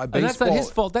so tired. And that's not his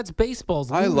fault. That's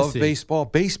baseball's I love lunacy. baseball.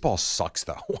 Baseball sucks,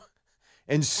 though,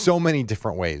 in so many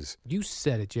different ways. You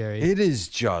said it, Jerry. It is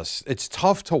just, it's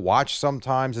tough to watch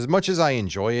sometimes. As much as I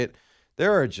enjoy it,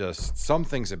 there are just some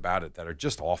things about it that are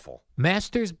just awful.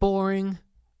 Masters boring.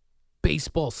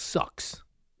 Baseball sucks.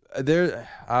 There,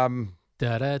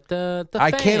 The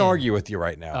I can't fan. argue with you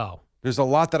right now. Oh. There's a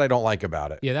lot that I don't like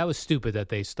about it. Yeah, that was stupid that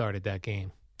they started that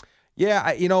game.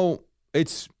 Yeah,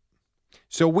 it's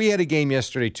so we had a game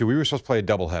yesterday too. We were supposed to play a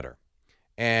doubleheader,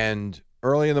 and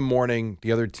early in the morning,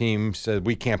 the other team said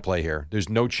we can't play here. There's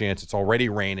no chance. It's already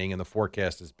raining, and the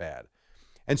forecast is bad.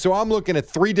 And so I'm looking at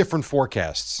 3 different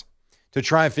forecasts to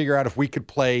try and figure out if we could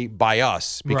play by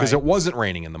us because Right. it wasn't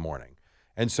raining in the morning.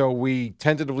 And so we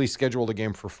tentatively scheduled a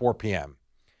game for 4 p.m.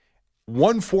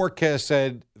 One forecast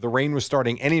said the rain was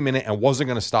starting any minute and wasn't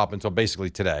going to stop until basically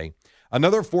today.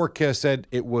 Another forecast said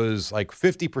it was like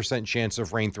 50% chance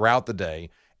of rain throughout the day,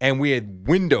 and we had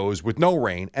windows with no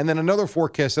rain. And then another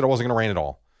forecast said it wasn't going to rain at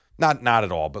all. Not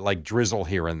at all, but like drizzle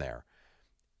here and there.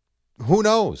 Who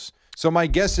knows? So my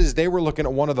guess is they were looking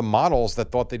at one of the models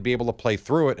that thought they'd be able to play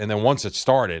through it, and then once it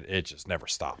started, it just never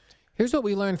stopped. Here's what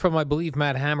we learned from, I believe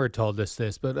Matt Hammer told us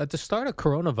this, but at the start of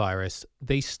coronavirus,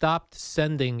 they stopped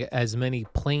sending as many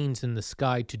planes in the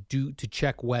sky to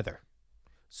check weather.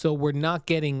 So we're not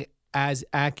getting as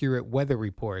accurate weather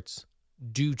reports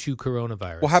due to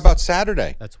coronavirus. Well, how about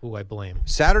Saturday? That's who I blame.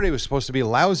 Saturday was supposed to be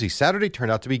lousy. Saturday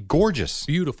turned out to be gorgeous.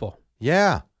 Beautiful.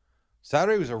 Yeah.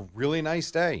 Saturday was a really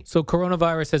nice day. So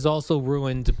coronavirus has also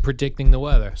ruined predicting the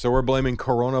weather. So we're blaming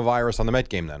coronavirus on the Met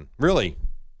game then? Really?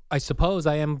 I suppose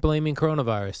I am blaming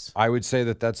coronavirus. I would say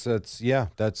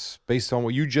that's based on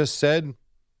what you just said.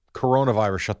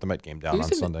 Coronavirus shut the Met game down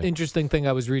on Sunday. An interesting thing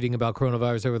I was reading about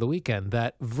coronavirus over the weekend,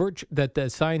 that the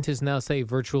scientists now say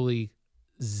virtually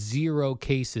 0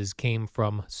 cases came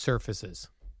from surfaces.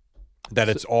 That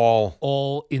it's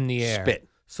all in the air. Spit.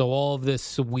 So all of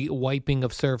this wiping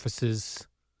of surfaces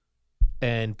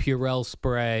and Purell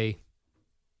spray,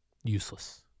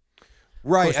 useless.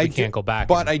 Right, I can't go back.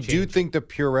 But I do think the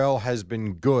Purell has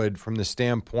been good from the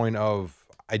standpoint of,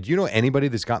 do you know anybody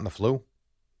that's gotten the flu?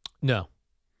 No.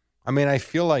 I mean, I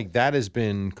feel like that has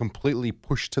been completely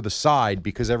pushed to the side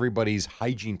because everybody's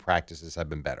hygiene practices have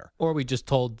been better. Or we just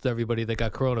told everybody they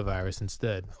got coronavirus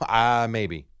instead.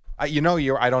 Maybe. I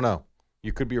don't know.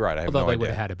 You could be right. I have Although no they idea. would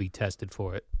have had to be tested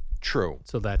for it. True.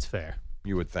 So that's fair.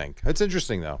 You would think. It's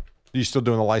interesting, though. Are you still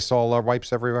doing the Lysol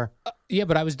wipes everywhere? Yeah,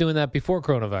 but I was doing that before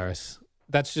coronavirus.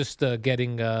 That's just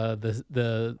getting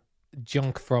the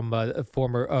junk from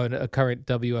current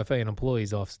WFA and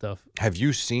employees off stuff. Have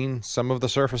you seen some of the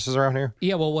surfaces around here?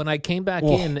 Yeah, well, when I came back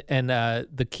in and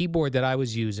the keyboard that I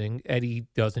was using, Eddie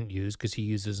doesn't use because he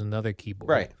uses another keyboard.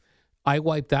 Right. I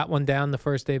wiped that one down the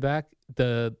first day back.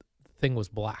 The thing was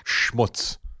black.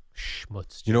 Schmutz.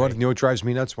 Jerry. You know what drives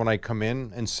me nuts? When I come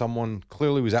in and someone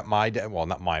clearly was at my desk, well,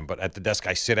 not mine, but at the desk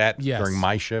I sit at during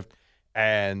my shift,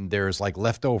 and there's like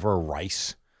leftover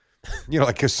rice.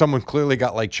 Like because someone clearly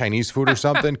got like Chinese food or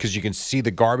something, because you can see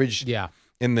the garbage. Yeah.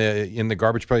 In the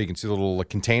garbage pail, you can see the little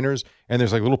containers, and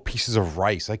there's like little pieces of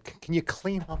rice. Like, can you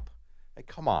clean up? Like,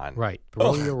 come on. Right.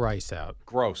 Throw your rice out.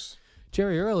 Gross.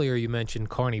 Jerry, earlier you mentioned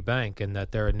Carney Bank and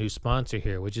that they're a new sponsor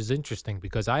here, which is interesting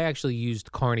because I actually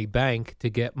used Carney Bank to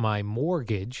get my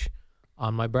mortgage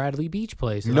on my Bradley Beach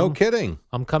place. No kidding.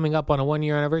 I'm coming up on a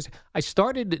 1-year anniversary. I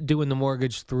started doing the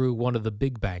mortgage through one of the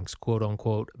big banks, quote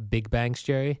unquote, big banks,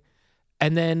 Jerry.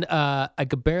 And then I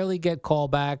could barely get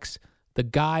callbacks. The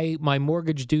guy, my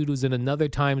mortgage dude, was in another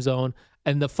time zone.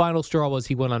 And the final straw was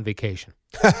he went on vacation.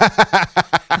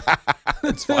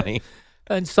 That's funny.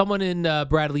 And someone in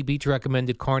Bradley Beach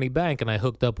recommended Carney Bank, and I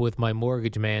hooked up with my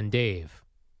mortgage man, Dave.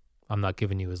 I'm not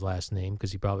giving you his last name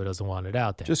because he probably doesn't want it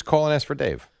out there. Just call and ask for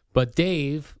Dave. But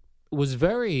Dave was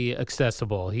very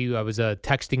accessible. I was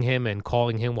texting him and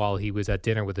calling him while he was at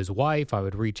dinner with his wife. I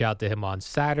would reach out to him on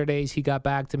Saturdays. He got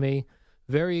back to me.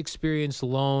 Very experienced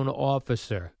loan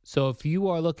officer. So if you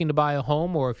are looking to buy a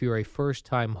home or if you're a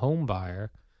first-time home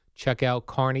buyer, check out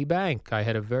Carney Bank. I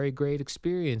had a very great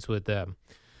experience with them.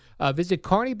 Visit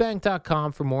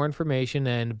carneybank.com for more information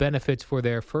and benefits for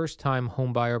their first-time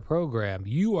homebuyer program.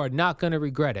 You are not going to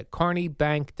regret it.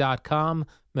 carneybank.com,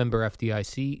 member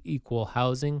FDIC, equal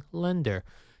housing lender.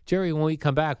 Jerry, when we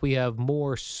come back, we have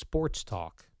more sports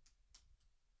talk.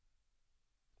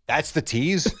 That's the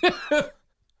tease?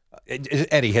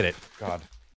 Eddie, hit it. God.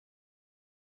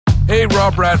 Hey,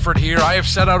 Rob Bradford here. I have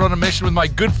set out on a mission with my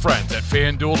good friends at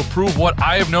FanDuel to prove what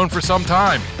I have known for some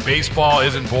time. Baseball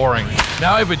isn't boring.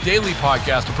 Now I have a daily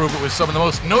podcast to prove it with some of the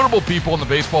most notable people in the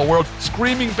baseball world,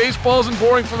 screaming baseball isn't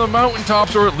boring from the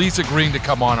mountaintops, or at least agreeing to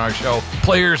come on our show.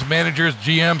 Players, managers,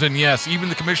 GMs, and yes, even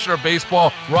the commissioner of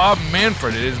baseball, Rob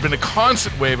Manfred. It has been a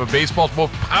constant wave of baseball's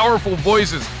most powerful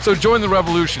voices. So join the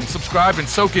revolution. Subscribe and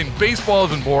soak in Baseball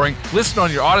Isn't Boring. Listen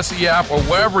on your Odyssey app or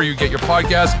wherever you get your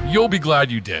podcasts. You'll be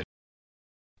glad you did.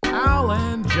 Al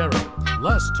and Jerry,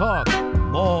 less talk,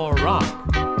 more rock.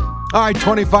 All right,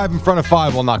 25 in front of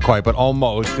 5. Well, not quite, but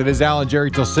almost. It is Al and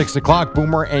Jerry till 6 o'clock.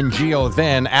 Boomer and Geo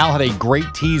then. Al had a great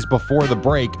tease before the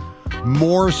break.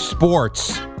 More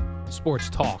sports. Sports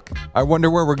talk. I wonder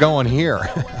where we're going here.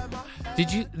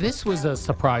 This was a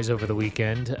surprise over the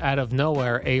weekend. Out of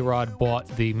nowhere, A-Rod bought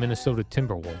the Minnesota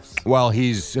Timberwolves. Well,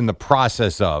 he's in the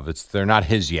process of. They're not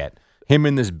his yet. Him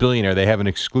and this billionaire, they have an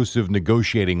exclusive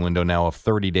negotiating window now of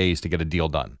 30 days to get a deal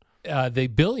done. The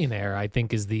billionaire, I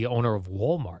think, is the owner of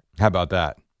Walmart. How about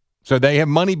that? So they have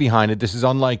money behind it. This is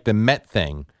unlike the Met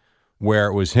thing, where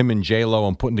it was him and J-Lo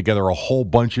and putting together a whole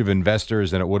bunch of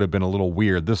investors, and it would have been a little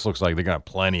weird. This looks like they got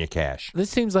plenty of cash.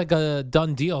 This seems like a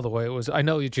done deal the way it was. I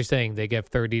know what you're saying. They get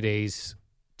 30 days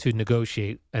to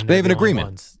negotiate. And They have an the only agreement.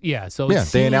 ones. Yeah, so Yeah,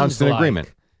 they announced an seems agreement.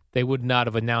 like they would not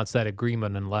have announced that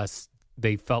agreement unless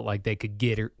they felt like they could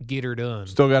get her done.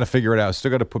 Still got to figure it out.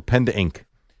 Still got to put pen to ink.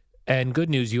 And good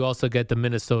news, you also get the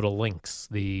Minnesota Lynx,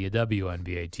 the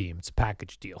WNBA team. It's a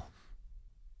package deal.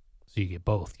 So you get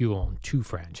both. You own 2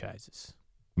 franchises.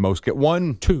 Most get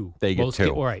 1. 2. They get Most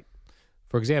 2. All right.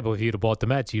 For example, if you'd have bought the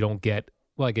Mets, you don't get,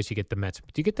 well, I guess you get the Mets.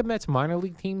 Do you get the Mets minor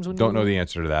league teams? Don't know the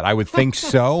answer to that. I would think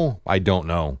so. I don't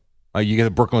know. You get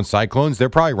the Brooklyn Cyclones. They're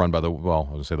probably run by I was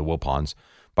going to say the Wilpons.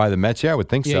 By the Mets, yeah, I would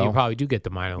think so. Yeah, you probably do get the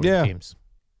minor league teams.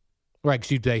 Right,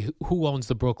 because you'd say, who owns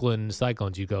the Brooklyn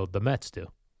Cyclones? You go, the Mets do.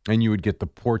 And you would get the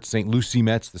Port St. Lucie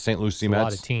Mets, the St. Lucie Mets. A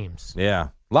lot of teams. Yeah,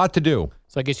 a lot to do.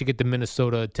 So I guess you get the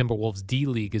Minnesota Timberwolves D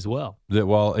League as well.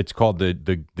 Well, it's called the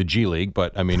G League,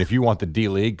 but I mean, if you want the D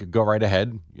League, go right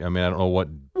ahead. I mean, I don't know what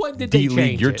When did D they League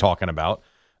change you're it? talking about.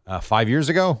 5 years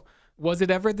ago? Was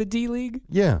it ever the D League?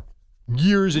 Yeah,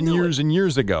 years and years and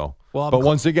years ago. Well, but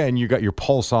once again, you got your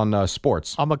pulse on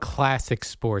sports. I'm a classic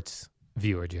sports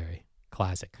viewer, Jerry.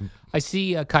 Classic. I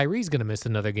see Kyrie's going to miss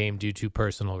another game due to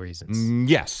personal reasons.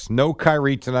 Yes. No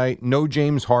Kyrie tonight. No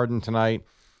James Harden tonight.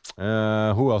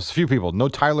 Who else? A few people. No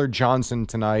Tyler Johnson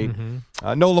tonight.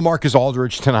 No LaMarcus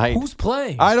Aldridge tonight. Who's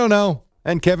playing? I don't know.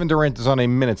 And Kevin Durant is on a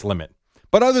minutes limit.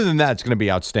 But other than that, it's going to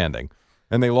be outstanding.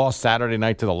 And they lost Saturday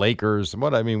night to the Lakers.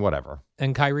 Whatever.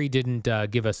 And Kyrie didn't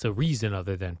give us a reason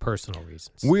other than personal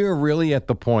reasons. We're really at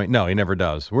the point. No, he never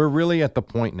does. We're really at the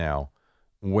point now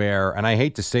where, and I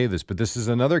hate to say this, but this is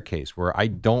another case where I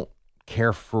don't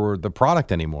care for the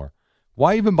product anymore.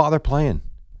 Why even bother playing?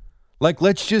 Like,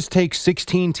 let's just take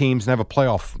 16 teams and have a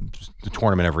playoff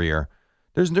tournament every year.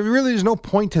 There's no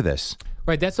point to this.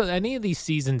 Right. That's what, any of these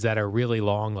seasons that are really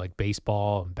long, like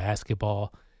baseball and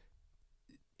basketball.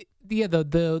 Yeah,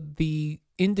 the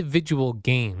individual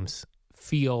games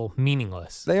feel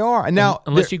meaningless. They are. And now,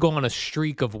 unless you go on a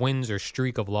streak of wins or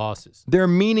streak of losses. They're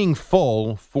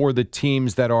meaningful for the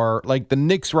teams that are, like the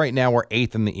Knicks right now are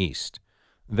 8th in the East.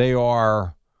 They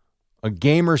are a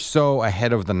game or so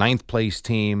ahead of the 9th place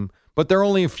team, but they're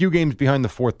only a few games behind the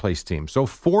 4th place team. So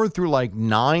 4 through like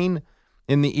 9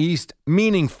 in the East,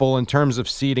 meaningful in terms of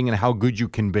seeding and how good you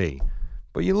can be.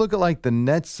 But you look at like the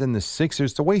Nets and the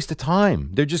Sixers, it's a waste of time.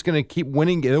 They're just going to keep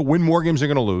winning. They'll win more games they're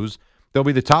going to lose. They'll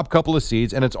be the top couple of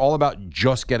seeds, and it's all about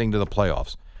just getting to the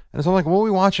playoffs. And it's all like, what are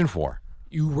we watching for?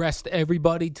 You rest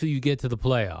everybody till you get to the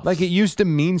playoffs. Like, it used to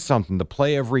mean something to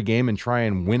play every game and try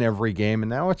and win every game, and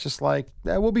now it's just like,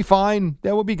 yeah, we'll be fine.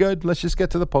 Yeah, we'll be good. Let's just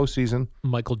get to the postseason.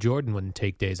 Michael Jordan wouldn't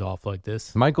take days off like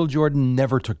this. Michael Jordan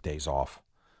never took days off.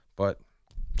 But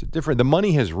it's different. The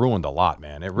money has ruined a lot,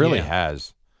 man. It really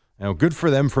has. You know, good for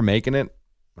them for making it.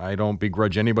 I don't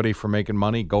begrudge anybody for making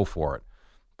money. Go for it.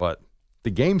 But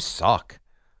the games suck.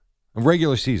 A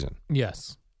regular season.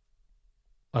 Yes.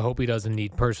 I hope he doesn't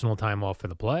need personal time off for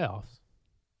the playoffs.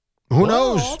 Who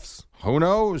knows? Who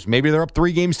knows? Maybe they're up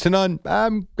 3-0.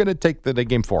 I'm going to take the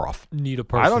game 4 off. Need a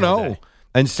personal I don't know. day.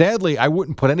 And sadly, I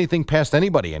wouldn't put anything past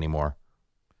anybody anymore.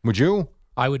 Would you?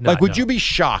 I would not. Like, would you be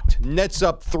shocked? Nets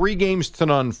up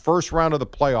 3-0, first round of the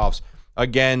playoffs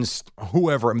against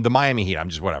whoever, the Miami Heat. I'm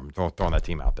just throwing that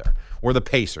team out there. Or the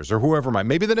Pacers or whoever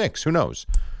maybe the Knicks. Who knows?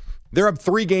 They're up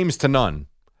 3-0.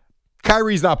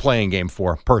 Kyrie's not playing game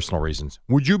 4, personal reasons.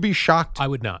 Would you be shocked? I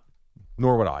would not.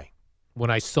 Nor would I. When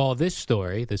I saw this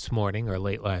story this morning or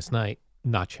late last night,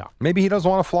 not shocked. Maybe he doesn't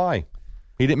want to fly.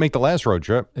 He didn't make the last road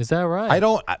trip. Is that right? I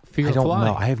don't flying.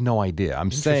 know. I have no idea.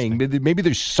 I'm saying maybe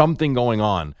there's something going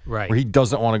on right. where he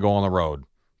doesn't want to go on the road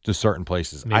to certain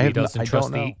places. Maybe he doesn't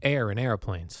trust the air in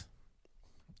airplanes.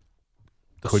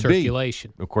 The Could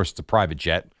circulation. Be. Of course, it's a private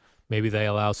jet. Maybe they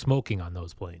allow smoking on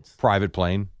those planes. Private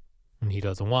plane. And he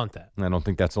doesn't want that. I don't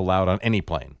think that's allowed on any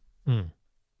plane. Mm.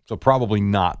 So probably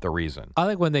not the reason. I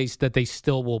like when they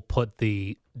still will put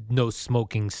the no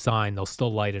smoking sign. They'll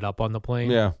still light it up on the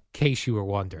plane. Yeah. In case you were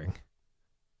wondering.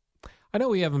 I know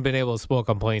we haven't been able to smoke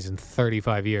on planes in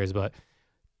 35 years, but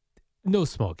no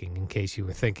smoking in case you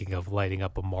were thinking of lighting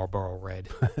up a Marlboro Red.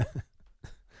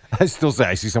 I still say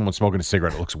I see someone smoking a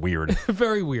cigarette. It looks weird.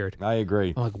 Very weird. I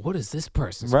agree. I'm like, what is this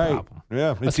person's right. problem?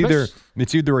 Yeah. It's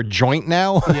either a joint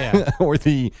now or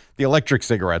the electric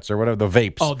cigarettes or whatever, the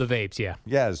vapes. Oh, the vapes, yeah.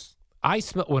 Yes. I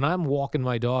smell when I'm walking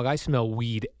my dog, I smell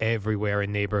weed everywhere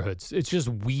in neighborhoods. It's just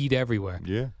weed everywhere.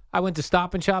 Yeah. I went to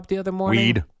Stop and Shop the other morning.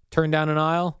 Weed. Turned down an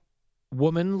aisle.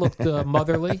 woman looked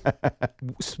motherly,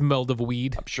 smelled of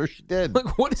weed. I'm sure she did.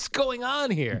 Like, what is going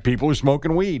on here? People are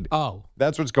smoking weed. Oh.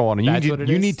 That's what's going on.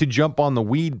 You need to jump on the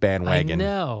weed bandwagon. I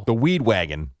know. The weed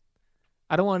wagon.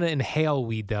 I don't want to inhale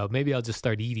weed, though. Maybe I'll just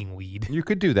start eating weed. You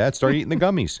could do that. Start eating the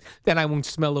gummies. Then I won't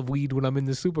smell of weed when I'm in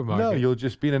the supermarket. No, you'll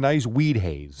just be in a nice weed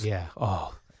haze. Yeah.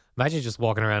 Oh, imagine just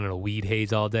walking around in a weed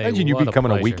haze all day. Imagine you What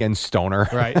becoming a pleasure. weekend stoner.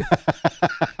 Right.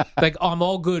 Like, I'm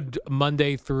all good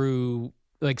Monday through,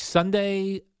 like,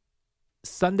 Sunday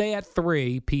at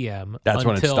 3 p.m. That's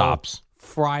when it until stops.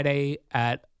 Friday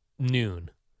at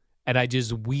noon. And I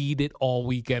just weed it all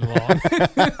weekend long.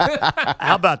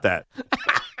 How about that?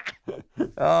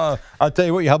 I'll tell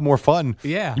you what, you have more fun.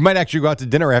 Yeah. You might actually go out to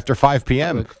dinner after 5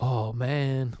 p.m. Like, oh,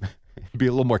 man. Be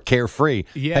a little more carefree.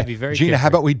 Yeah, it'd be very Gina, how carefree.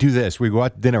 about we do this? We go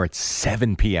out to dinner at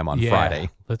 7 p.m. on Friday.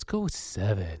 Let's go with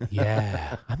 7.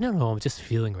 Yeah. I don't know. I'm just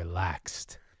feeling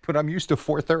relaxed. But I'm used to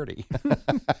 4:30.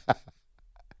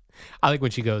 I like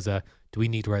when she goes, do we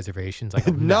need reservations? I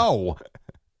go, No.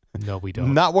 No, we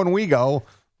don't. Not when we go.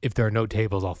 If there are no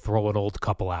tables, I'll throw an old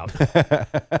couple out.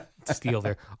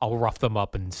 I'll rough them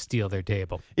up and steal their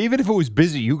table. Even if it was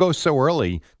busy, you go so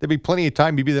early, there'd be plenty of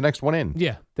time. You'd be the next one in.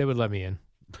 Yeah, they would let me in.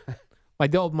 My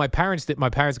parents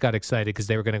got excited because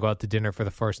they were going to go out to dinner for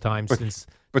the first time since.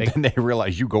 But then they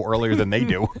realize you go earlier than they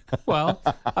do. Well,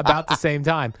 about the same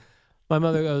time. My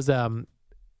mother goes.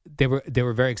 They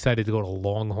were very excited to go to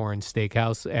Longhorn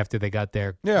Steakhouse after they got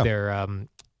their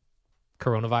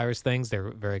coronavirus things.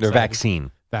 They're very excited. Their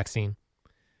vaccine.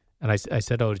 And I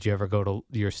said, "Oh, did you ever go to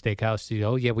your steakhouse?" She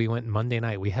goes, "Oh yeah, we went Monday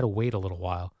night. We had to wait a little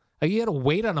while." Like, you had to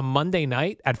wait on a Monday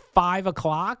night at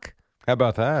 5:00. How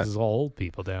about that? This is all old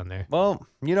people down there. Well,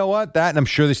 you know what? That, and I'm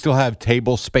sure they still have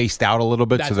tables spaced out a little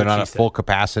bit, That's so they're what not she at full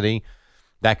capacity.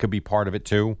 That could be part of it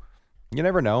too. You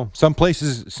never know. Some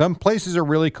places are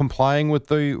really complying with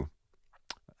the.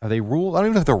 Are they rules? I don't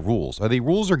even know if they're rules. Are they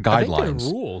rules or guidelines? I think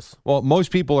they're rules. Well, most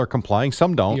people are complying.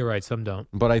 Some don't. You're right. Some don't.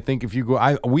 But I think if you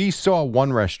go, we saw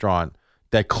one restaurant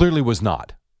that clearly was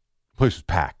not. The place was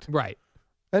packed. Right.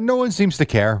 And no one seems to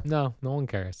care. No one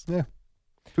cares. Yeah.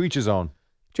 To each his own.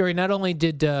 Jerry, not only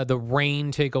did the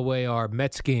rain take away our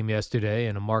Mets game yesterday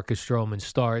and a Marcus Stroman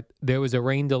start, there was a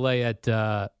rain delay at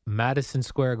Madison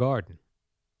Square Garden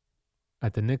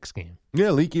at the Knicks game.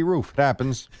 Yeah, leaky roof. It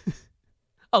happens.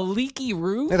 A leaky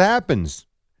roof? It happens.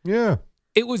 Yeah.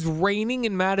 It was raining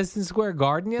in Madison Square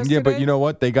Garden yesterday? Yeah, but you know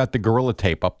what? They got the Gorilla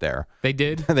Tape up there. They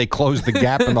did? They closed the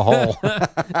gap in the hole.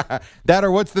 That,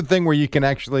 or what's the thing where you can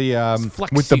actually,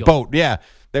 with the boat. Yeah.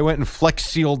 They went and flex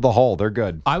sealed the hole. They're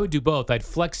good. I would do both. I'd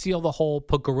flex seal the hole,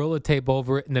 put Gorilla Tape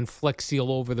over it, and then flex seal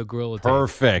over the Gorilla Tape.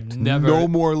 Perfect. No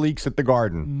more leaks at the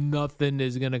Garden. Nothing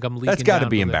is going to come leaking. That's got to down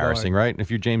be from the embarrassing, garden. right? If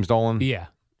you're James Dolan? Yeah.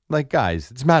 Like, guys,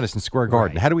 it's Madison Square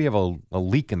Garden. Right. How do we have a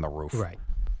leak in the roof? Right.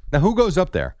 Now, who goes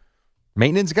up there?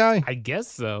 Maintenance guy? I guess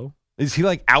so. Is he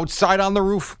like outside on the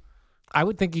roof? I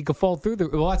would think he could fall through the.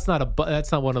 Well, that's not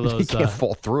one of those. He can't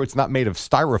fall through. It's not made of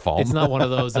styrofoam. It's not one of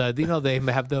those. You know, they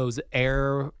have those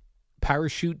air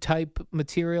parachute type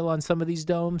material on some of these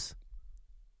domes.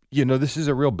 You know, this is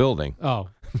a real building. Oh,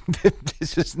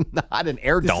 this is not an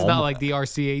air dome. This is not like the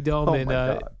RCA dome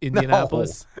in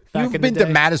Indianapolis. No. You've been to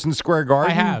Madison Square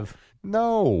Garden? I have.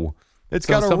 No. It's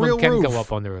So got a someone real can roof. go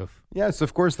up on the roof. Yes,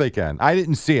 of course they can. I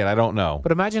didn't see it. I don't know.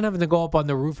 But imagine having to go up on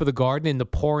the roof of the garden in the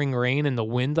pouring rain and the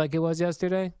wind like it was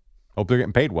yesterday. Hope they're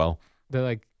getting paid well. They're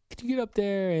like, "Can you get up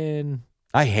there and?"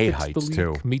 I hate fix the heights leak?"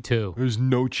 too. Me too. There's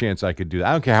no chance I could do that.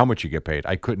 I don't care how much you get paid.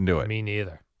 I couldn't do it. Me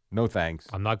neither. No thanks.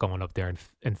 I'm not going up there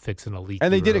and fixing a leaky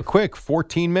And they roof. did it quick,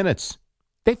 14 minutes.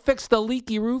 They fixed a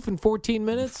leaky roof in 14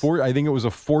 minutes? I think it was a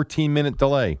 14-minute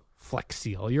delay. Flex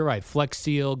Seal. You're right. Flex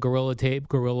Seal, Gorilla Tape,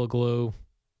 Gorilla Glue,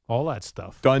 all that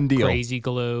stuff. Done deal. Crazy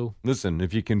glue. Listen,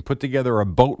 if you can put together a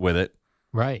boat with it,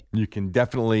 right, you can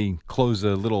definitely close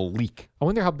a little leak. I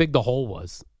wonder how big the hole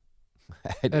was.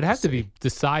 It'd have to be the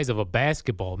size of a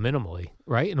basketball minimally,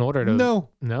 right? In order to... No.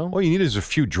 All you need is a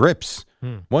few drips.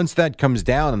 Once that comes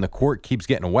down and the court keeps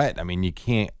getting wet, I mean, you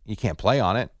can't play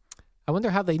on it. I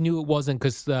wonder how they knew it wasn't,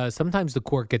 because sometimes the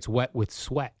court gets wet with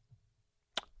sweat.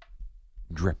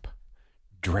 Drip,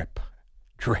 drip,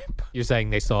 drip. You're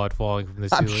saying they saw it falling from the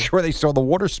I'm ceiling? sure they saw the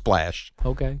water splash.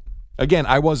 Okay. Again,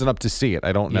 I wasn't up to see it.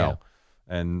 I don't know.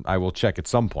 Yeah. And I will check at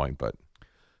some point, but...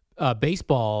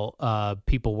 Baseball,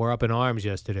 people were up in arms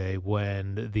yesterday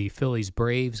when the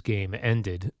Phillies-Braves game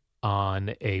ended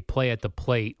on a play at the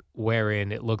plate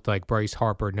wherein it looked like Bryce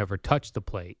Harper never touched the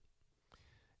plate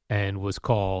and was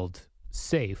called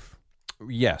safe.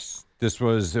 Yes. It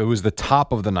was the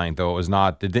top of the ninth, though.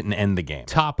 It didn't end the game.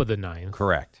 Top of the ninth.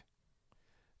 Correct.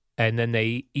 And then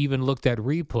they even looked at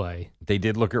replay. They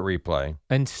did look at replay.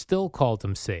 And still called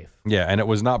him safe. Yeah, and it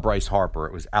was not Bryce Harper.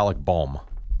 It was Alec Boehm.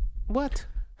 What?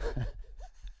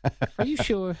 Are you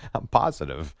sure? I'm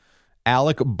positive.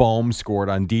 Alec Boehm scored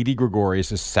on Didi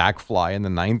Gregorius' sac fly in the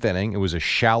 9th inning. It was a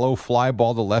shallow fly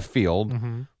ball to left field.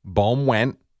 Mm-hmm. Boehm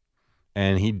went,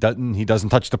 and he doesn't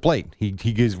touch the plate. He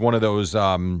gives one of those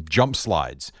jump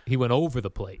slides. He went over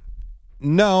the plate.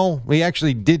 No, he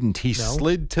actually didn't. He No?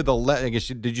 slid to the left. I guess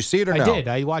did you see it or no? I did.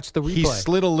 I watched the replay. He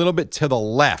slid a little bit to the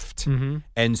left, Mm-hmm.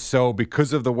 and so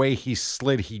because of the way he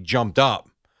slid, he jumped up,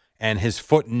 and his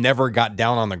foot never got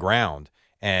down on the ground.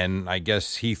 And I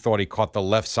guess he thought he caught the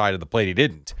left side of the plate. He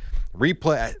didn't.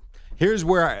 Replay. Here's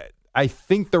where I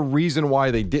think the reason why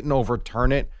they didn't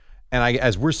overturn it, and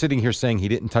as we're sitting here saying he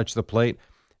didn't touch the plate,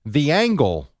 the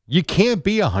angle, you can't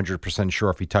be 100%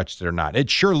 sure if he touched it or not. It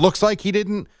sure looks like he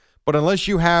didn't, but unless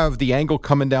you have the angle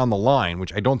coming down the line,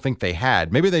 which I don't think they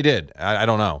had. Maybe they did. I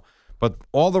don't know. But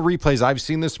all the replays I've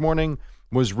seen this morning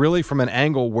was really from an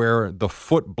angle where the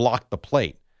foot blocked the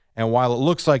plate. And while it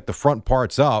looks like the front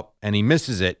part's up and he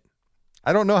misses it,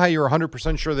 I don't know how you're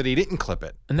 100% sure that he didn't clip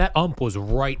it. And that ump was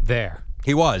right there.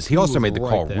 He was. He also made the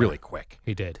right call there. really quick.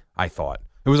 He did. I thought.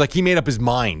 It was like he made up his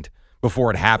mind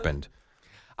before it happened.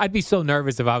 I'd be so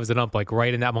nervous if I was an ump, like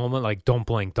right in that moment, like don't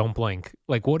blink, don't blink.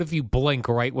 Like what if you blink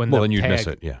right when Well, the then you'd tag... miss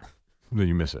it, yeah. Then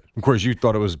you miss it. Of course, you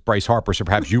thought it was Bryce Harper, so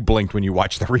perhaps you blinked when you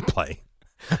watched the replay.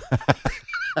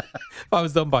 If I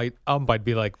was the ump, I'd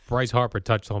be like, Bryce Harper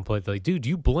touched on plate. Like, dude,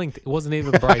 you blinked. It wasn't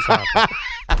even Bryce Harper.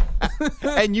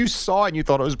 And you saw it and you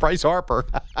thought it was Bryce Harper.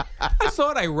 I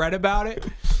saw it. I read about it.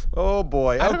 Oh,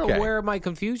 boy. Okay. I don't know where my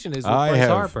confusion is with I Bryce have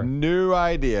Harper. no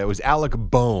idea. It was Alec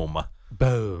Boehm.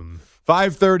 Boom.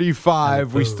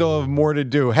 5:35. We still have more to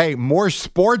do. Hey, more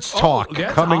sports talk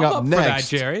yes, coming I'm up up next.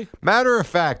 for that, Jerry. Matter of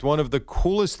fact, one of the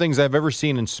coolest things I've ever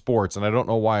seen in sports, and I don't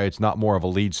know why it's not more of a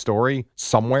lead story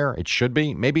somewhere. It should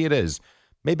be. Maybe it is.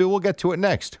 Maybe we'll get to it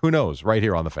next. Who knows? Right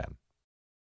here on The Fan.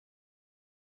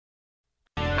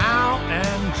 Al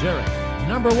and Jerry,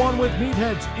 #1 with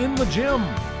meatheads in the gym.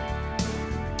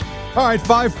 All right,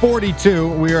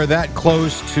 5:42. We are that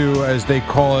close to, as they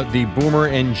call it, the Boomer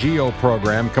and Geo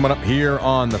program coming up here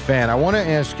on The Fan. I want to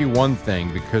ask you one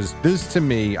thing, because this, to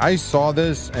me, I saw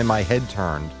this and my head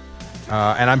turned.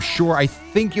 And I'm sure, I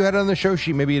think you had it on the show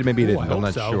sheet. Maybe you didn't. I I'm hope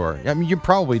not so. sure. I mean, you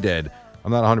probably did.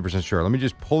 I'm not 100% sure. Let me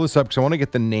just pull this up because I want to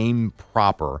get the name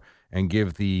proper and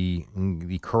give the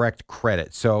correct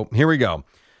credit. So here we go.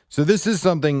 So this is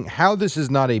something, how this is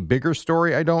not a bigger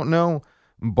story, I don't know.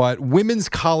 But women's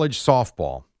college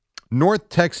softball. North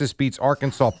Texas beats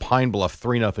Arkansas Pine Bluff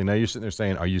 3-0. Now you're sitting there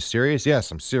saying, are you serious? Yes,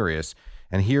 I'm serious.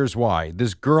 And here's why.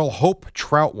 This girl, Hope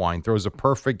Troutwine, throws a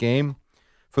perfect game.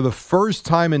 For the first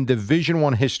time in Division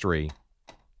I history,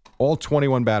 all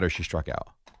 21 batters she struck out.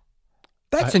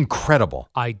 That's incredible.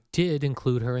 I did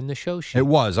include her in the show sheet. It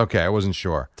was. Okay, I wasn't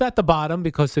sure. It's at the bottom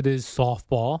because it is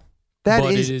softball.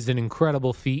 But it is an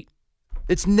incredible feat.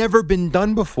 It's never been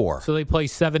done before. So they play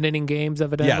 7-inning games,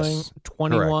 evidently. Yes,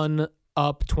 21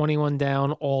 up, 21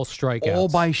 down, all strikeouts. All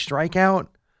by strikeout?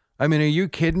 I mean, are you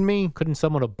kidding me? Couldn't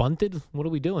someone have bunted? What are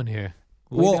we doing here?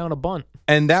 Lay down a bunt.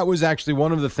 And that was actually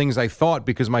one of the things I thought,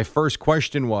 because my first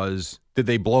question was, did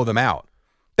they blow them out?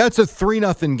 That's a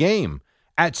 3-0 game.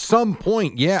 At some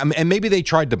point, yeah, and maybe they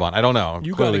tried to bunt. I don't know.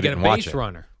 You got to get a base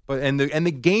runner. But and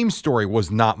the game story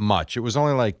was not much. It was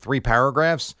only like 3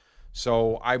 paragraphs.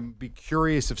 So I'd be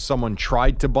curious if someone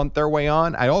tried to bunt their way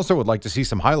on. I also would like to see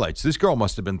some highlights. This girl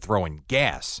must have been throwing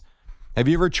gas. Have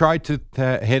you ever tried to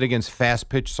hit against fast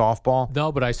pitch softball?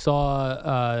 No, but I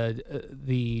saw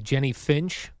the Jenny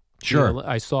Finch. Sure. You know,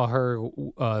 I saw her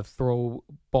throw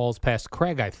balls past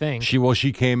Craig, I think.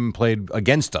 She came and played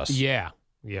against us. Yeah.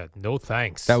 Yeah, no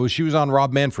thanks. She was on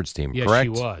Rob Manfred's team, yeah, correct? she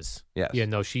was. Yes. Yeah,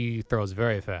 no, she throws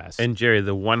very fast. And Jerry,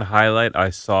 the one highlight I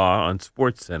saw on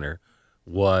SportsCenter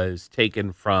was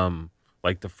taken from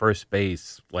like the first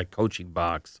base, like coaching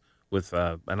box with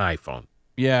an iPhone.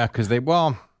 Yeah, because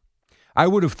I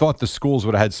would have thought the schools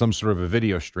would have had some sort of a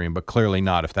video stream, but clearly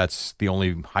not if that's the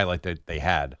only highlight that they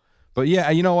had. But yeah,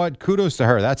 you know what? Kudos to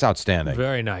her. That's outstanding.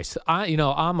 Very nice.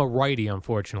 I'm a righty,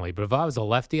 unfortunately, but if I was a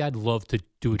lefty, I'd love to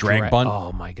do a drag bunt.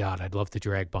 Oh my God, I'd love to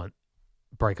drag bunt,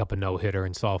 break up a no hitter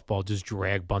in softball, just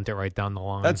drag bunt it right down the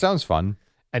line. That sounds fun.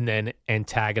 And then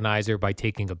antagonize her by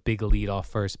taking a big lead off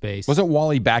first base. Wasn't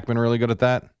Wally Backman really good at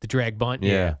that? The drag bunt?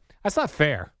 Yeah. That's not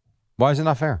fair. Why is it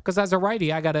not fair? Because as a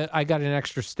righty, I got an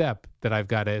extra step that I've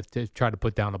got to try to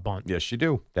put down a bunt. Yes, you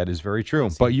do. That is very true.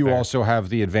 But you also have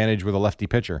the advantage with a lefty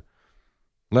pitcher.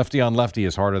 Lefty on lefty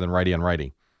is harder than righty on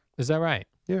righty. Is that right?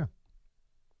 Yeah.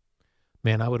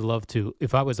 Man, I would love to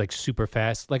if I was like super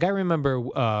fast. Like I remember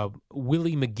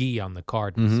Willie McGee on the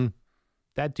Cardinals. Mm-hmm.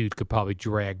 That dude could probably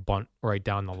drag bunt right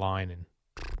down the line and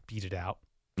beat it out.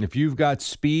 If you've got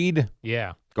speed,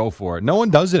 Yeah. go for it. No one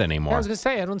does it anymore. I was going to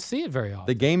say, I don't see it very often.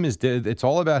 The game is dead. It's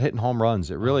all about hitting home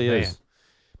runs. It really is. Man.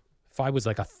 If I was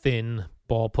like a thin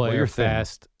ball player, you're thin.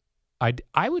 fast,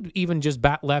 I would even just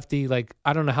bat lefty. Like,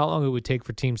 I don't know how long it would take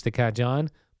for teams to catch on,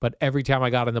 but every time I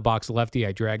got in the box lefty,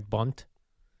 I dragged bunt.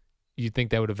 You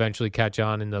think that would eventually catch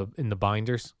on in the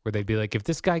binders where they'd be like, if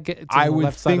this guy gets I the would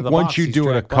left side of think the once box, you he's do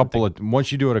it drag bunting.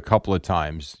 once you do it a couple of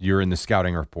times, you're in the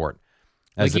scouting report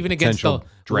as Like even a against potential the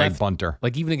drag left- bunter.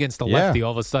 Like even against the Yeah. lefty,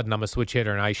 all of a sudden I'm a switch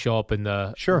hitter and I show up in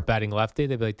the batting lefty.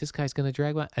 They'd be like, this guy's going to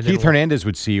drag one. And Keith then Hernandez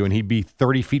would see you and he'd be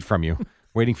 30 feet from you,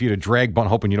 waiting for you to drag bunt,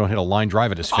 hoping you don't hit a line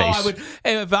drive at his face. I would,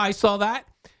 if I saw that,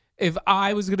 if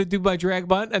I was going to do my drag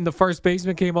bunt and the first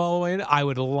baseman came all the way in, I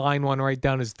would line one right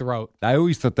down his throat. I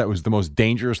always thought that was the most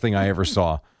dangerous thing I ever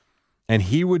saw. And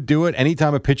he would do it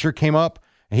anytime a pitcher came up,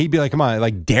 and he'd be like, come on,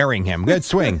 like daring him. Good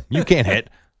swing. You can't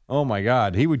hit. Oh, my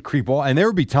God. He would creep all. And there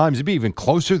would be times it'd be even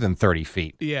closer than 30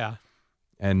 feet. Yeah.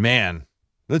 And, man,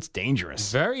 that's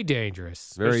dangerous. Very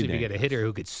dangerous. Very Especially if you get a hitter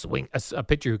who could swing, a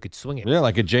pitcher who could swing it. Yeah,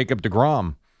 like a Jacob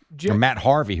DeGrom or Matt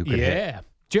Harvey who could hit. Yeah.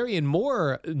 Jerry, and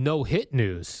more no-hit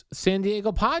news. San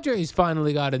Diego Padres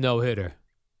finally got a no-hitter.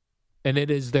 And it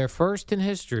is their first in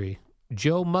history.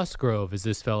 Joe Musgrove is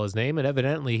this fella's name, and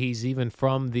evidently he's even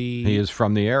from the... He is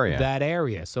from the area. That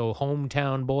area. So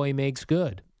hometown boy makes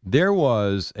good. There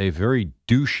was a very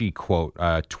douchey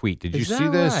tweet. Did you Is see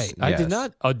that this? right? I did Yes.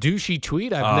 not. A douchey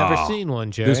tweet? I've never seen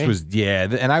one, Jerry. This was,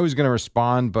 and I was going to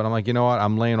respond, but I'm like, you know what?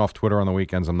 I'm laying off Twitter on the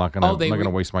weekends. I'm not going to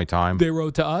waste my time. They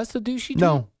wrote to us a douchey tweet?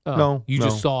 No, Oh, no. You no.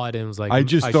 just saw it and was like, I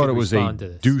just thought should it was a respond to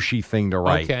this. douchey thing to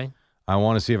write. Okay. I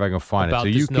want to see if I can find About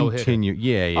it. So you this no-hitter. continue.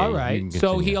 Yeah. All you right. can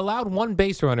So continue. he allowed one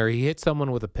base runner. He hit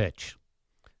someone with a pitch.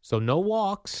 So no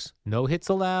walks, no hits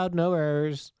allowed, no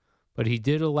errors. But he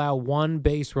did allow one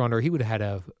base runner. He would have had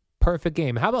a perfect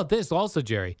game. How about this also,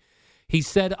 Jerry? He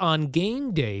said on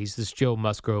game days, this Joe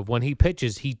Musgrove, when he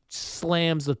pitches, he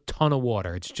slams a ton of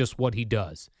water. It's just what he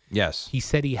does. Yes. He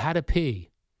said he had to pee.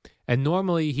 And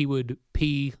normally he would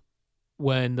pee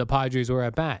when the Padres were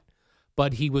at bat.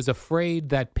 But he was afraid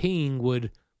that peeing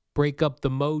would break up the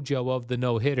mojo of the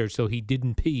no-hitter, so he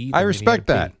didn't pee. I respect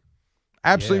that.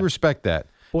 Absolutely respect that.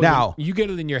 Boy, now, when you get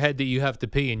it in your head that you have to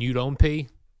pee and you don't pee,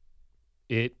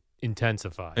 it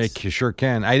intensifies. it sure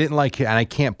can. I didn't like it, and I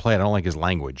can't play it. I don't like his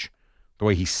language. The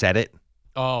way he said it.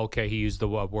 Oh, okay. He used the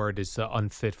word is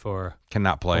unfit for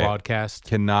Cannot play broadcast. it.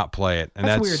 Cannot play it. And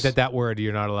that's weird that word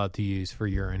you're not allowed to use for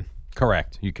urine.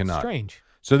 Correct. You cannot. Strange.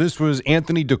 So this was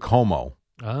Anthony DiComo.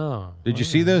 Oh. Did you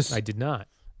see this? I did not.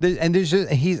 And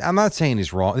I'm not saying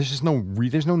he's wrong. There's just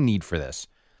there's no need for this.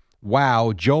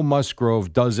 Wow, Joe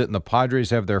Musgrove does it, and the Padres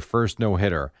have their first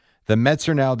no-hitter. The Mets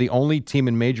are now the only team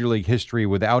in Major League history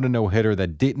without a no-hitter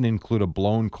that didn't include a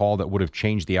blown call that would have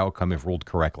changed the outcome if ruled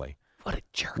correctly. What a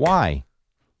jerk. Why?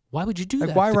 Why would you do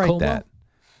that? Why write Tacoma?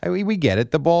 that? We get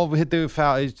it. The ball hit the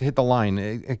foul, hit the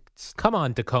line. Come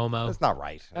on, Tacoma. That's not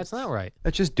right. That's not right.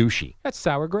 That's just douchey. That's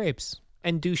sour grapes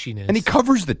and douchiness. And he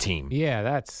covers the team.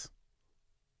 Yeah,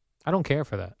 I don't care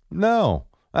for that. No.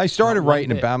 I started Not writing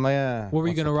like it. about my. What were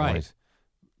you going to write?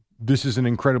 This is an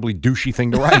incredibly douchey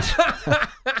thing to write.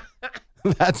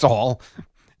 That's all.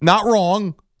 Not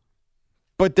wrong,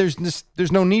 but there's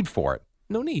no need for it.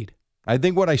 No need. I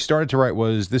think what I started to write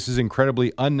was this is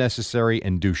incredibly unnecessary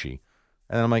and douchey.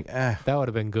 And I'm like, That would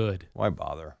have been good. why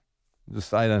bother?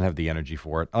 I don't have the energy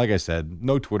for it. Like I said,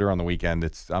 no Twitter on the weekend.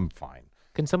 I'm fine.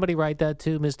 Can somebody write that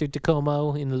too, Mr.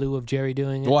 Tacomo, in lieu of Jerry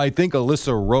doing it? Well, I think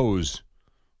Alyssa Rose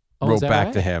Oh, wrote is that back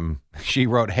right? to him. She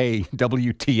wrote, "Hey,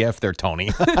 WTF there,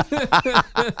 Tony,"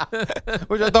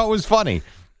 which I thought was funny.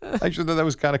 I actually thought that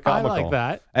was kind of I comical. like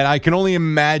that. And I can only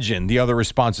imagine the other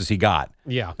responses he got.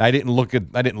 Yeah. I didn't look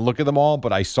at them all,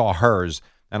 but I saw hers,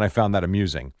 and I found that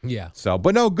amusing. Yeah. So,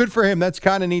 but no, good for him. That's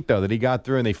kind of neat though that he got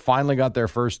through, and they finally got their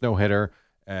first no hitter.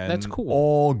 And That's cool.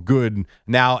 All good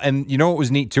now. And you know what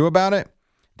was neat too about it?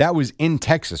 That was in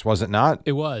Texas, was it not?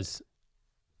 It was.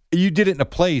 You did it in a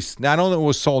place. Now, I don't know it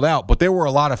was sold out, but there were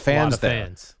a lot of fans there.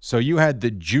 Fans. So you had the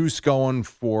juice going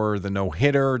for the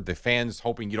no-hitter, the fans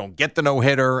hoping you don't get the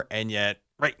no-hitter, and yet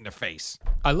right in the face.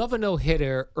 I love a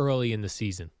no-hitter early in the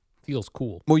season. Feels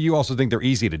cool. Well, you also think they're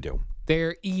easy to do.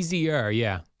 They're easier,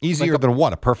 yeah. Easier than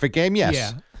what? A perfect game? Yes.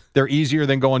 Yeah. They're easier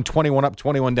than going 21 up,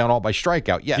 21 down all by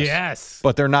strikeout. Yes. Yes.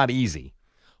 But they're not easy.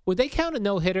 Would they count a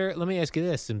no-hitter? Let me ask you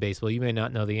this in baseball. You may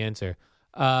not know the answer.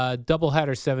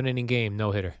 Doubleheader, 7-inning game,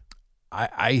 no-hitter.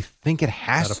 I think it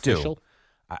has Is that to. official?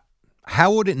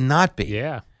 How would it not be?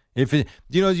 Yeah.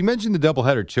 You mentioned the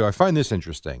doubleheader too. I find this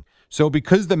interesting. So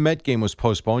because the Met game was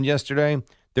postponed yesterday,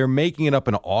 they're making it up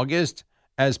in August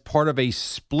as part of a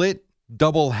split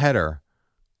doubleheader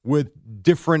with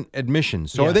different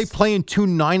admissions. So Are they playing 2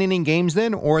 9-inning games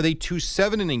then, or are they 2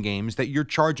 7-inning games that you're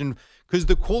charging? Because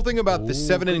the cool thing about the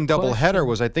 7-inning doubleheader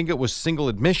was I think it was single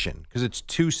admission because it's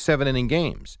 2 7-inning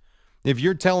games. If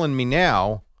you're telling me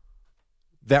now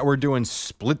that we're doing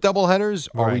split doubleheaders,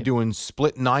 are we doing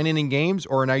split 9-inning games,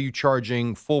 or are you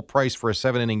charging full price for a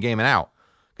 7-inning game and out?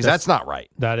 Because that's not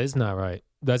right. That is not right.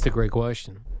 That's a great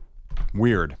question.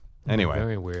 Weird. Anyway.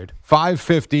 Very weird.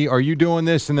 5:50. Are you doing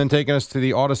this and then taking us to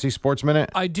the Odyssey Sports Minute?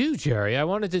 I do, Jerry. I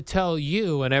wanted to tell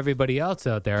you and everybody else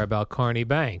out there about Kearney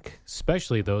Bank,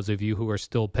 especially those of you who are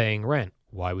still paying rent.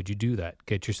 Why would you do that?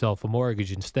 Get yourself a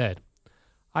mortgage instead.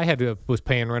 I was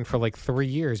paying rent for like 3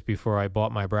 years before I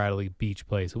bought my Bradley Beach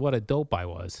place. What a dope I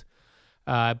was.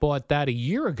 I bought that a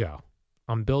year ago.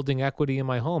 I'm building equity in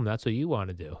my home. That's what you want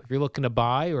to do. If you're looking to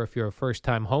buy, or if you're a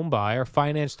first-time home buyer,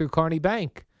 finance through Kearney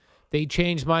Bank. They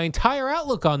changed my entire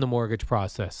outlook on the mortgage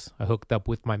process. I hooked up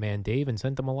with my man Dave and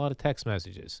sent him a lot of text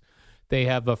messages. They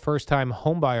have a first-time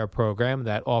homebuyer program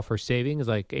that offers savings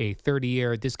like a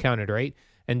 30-year discounted rate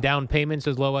and down payments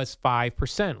as low as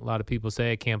 5%. A lot of people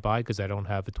say I can't buy because I don't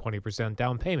have a 20%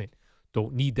 down payment.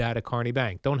 Don't need that at Kearney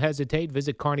Bank. Don't hesitate.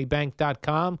 Visit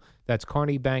kearneybank.com. That's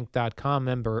kearneybank.com.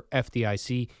 Member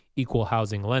FDIC, equal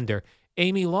housing lender.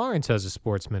 Amy Lawrence has a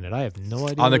Sports Minute. I have no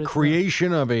idea. On the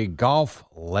creation of a golf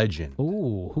legend.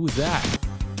 Ooh, who's that?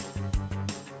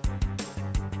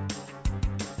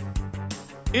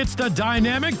 It's the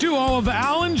dynamic duo of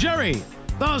Al and Jerry,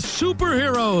 the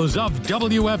superheroes of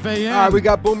WFAN. All right, we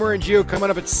got Boomer and Gio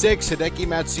coming up at 6. Hideki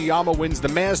Matsuyama wins the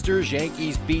Masters.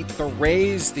 Yankees beat the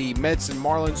Rays. The Mets and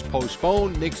Marlins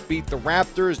postponed. Knicks beat the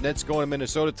Raptors. Nets going to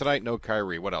Minnesota tonight. No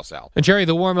Kyrie. What else, Al? And Jerry,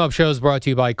 the warm-up show is brought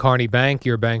to you by Kearney Bank,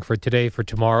 your bank for today, for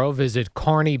tomorrow. Visit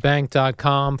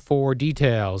kearneybank.com for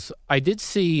details. I did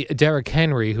see Derrick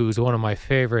Henry, who's one of my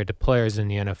favorite players in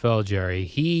the NFL, Jerry.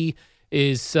 He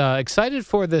is excited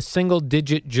for the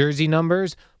single-digit jersey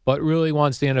numbers, but really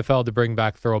wants the NFL to bring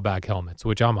back throwback helmets,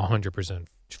 which I'm 100%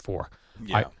 for.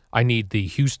 Yeah. I need the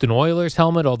Houston Oilers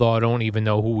helmet, although I don't even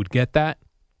know who would get that.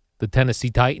 The Tennessee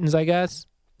Titans, I guess.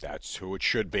 That's who it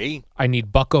should be. I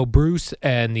need Bucko Bruce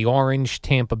and the orange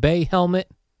Tampa Bay helmet.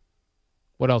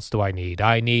 What else do I need?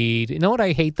 You know what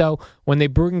I hate, though? When they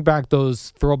bring back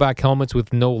those throwback helmets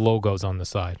with no logos on the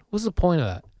side. What's the point of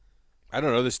that? I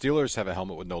don't know. The Steelers have a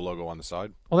helmet with no logo on the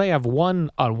side. Well, they have one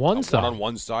on one side. One on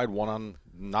one side, one on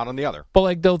not on the other. But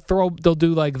like they'll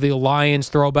do like the Lions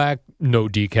throwback, no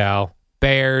decal.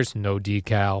 Bears, no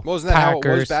decal. Wasn't that Packers,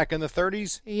 how it was back in the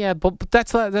 30s? Yeah, but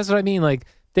that's what I mean. Like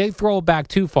they throw it back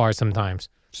too far sometimes.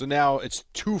 So now it's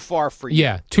too far for you.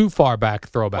 Yeah, too far back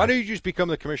throwback. Why don't you just become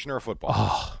the commissioner of football?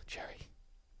 Oh, Jerry,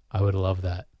 I would love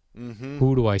that. Mm-hmm.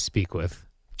 Who do I speak with?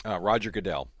 Roger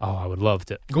Goodell. Oh, I would love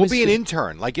to. Go be an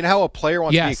intern. Like, you know how a player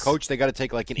wants to be a coach, they got to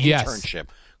take like an Yes. internship.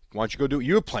 Why don't you go do?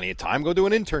 You have plenty of time. Go do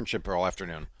an internship all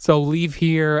afternoon. So leave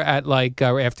here at like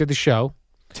after the show.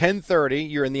 10:30.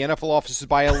 You're in the NFL offices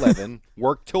by 11.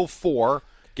 Work till 4.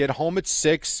 Get home at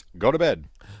 6. Go to bed.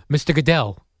 Mr.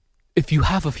 Goodell, if you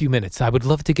have a few minutes, I would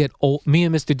love to get me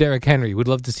and Mr. Derrick Henry would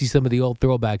love to see some of the old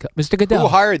throwback. Mr. Goodell. Who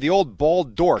hired the old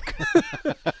bald dork?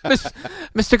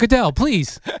 Mr. Goodell,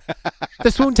 please.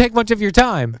 This won't take much of your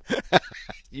time.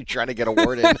 You trying to get a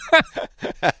word in?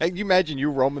 Can you imagine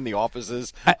you roaming the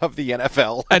offices of the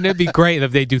NFL? And it'd be great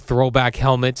if they do throwback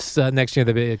helmets next year.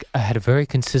 They'd be like, I had a very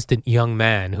consistent young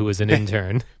man who was an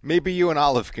intern. Maybe you and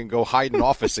Olive can go hide in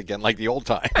office again like the old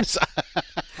times.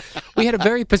 We had a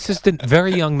very persistent,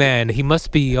 very young man. He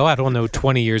must be,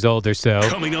 20 years old or so.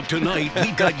 Coming up tonight,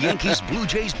 we've got Yankees Blue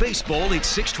Jays baseball at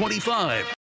 6:25.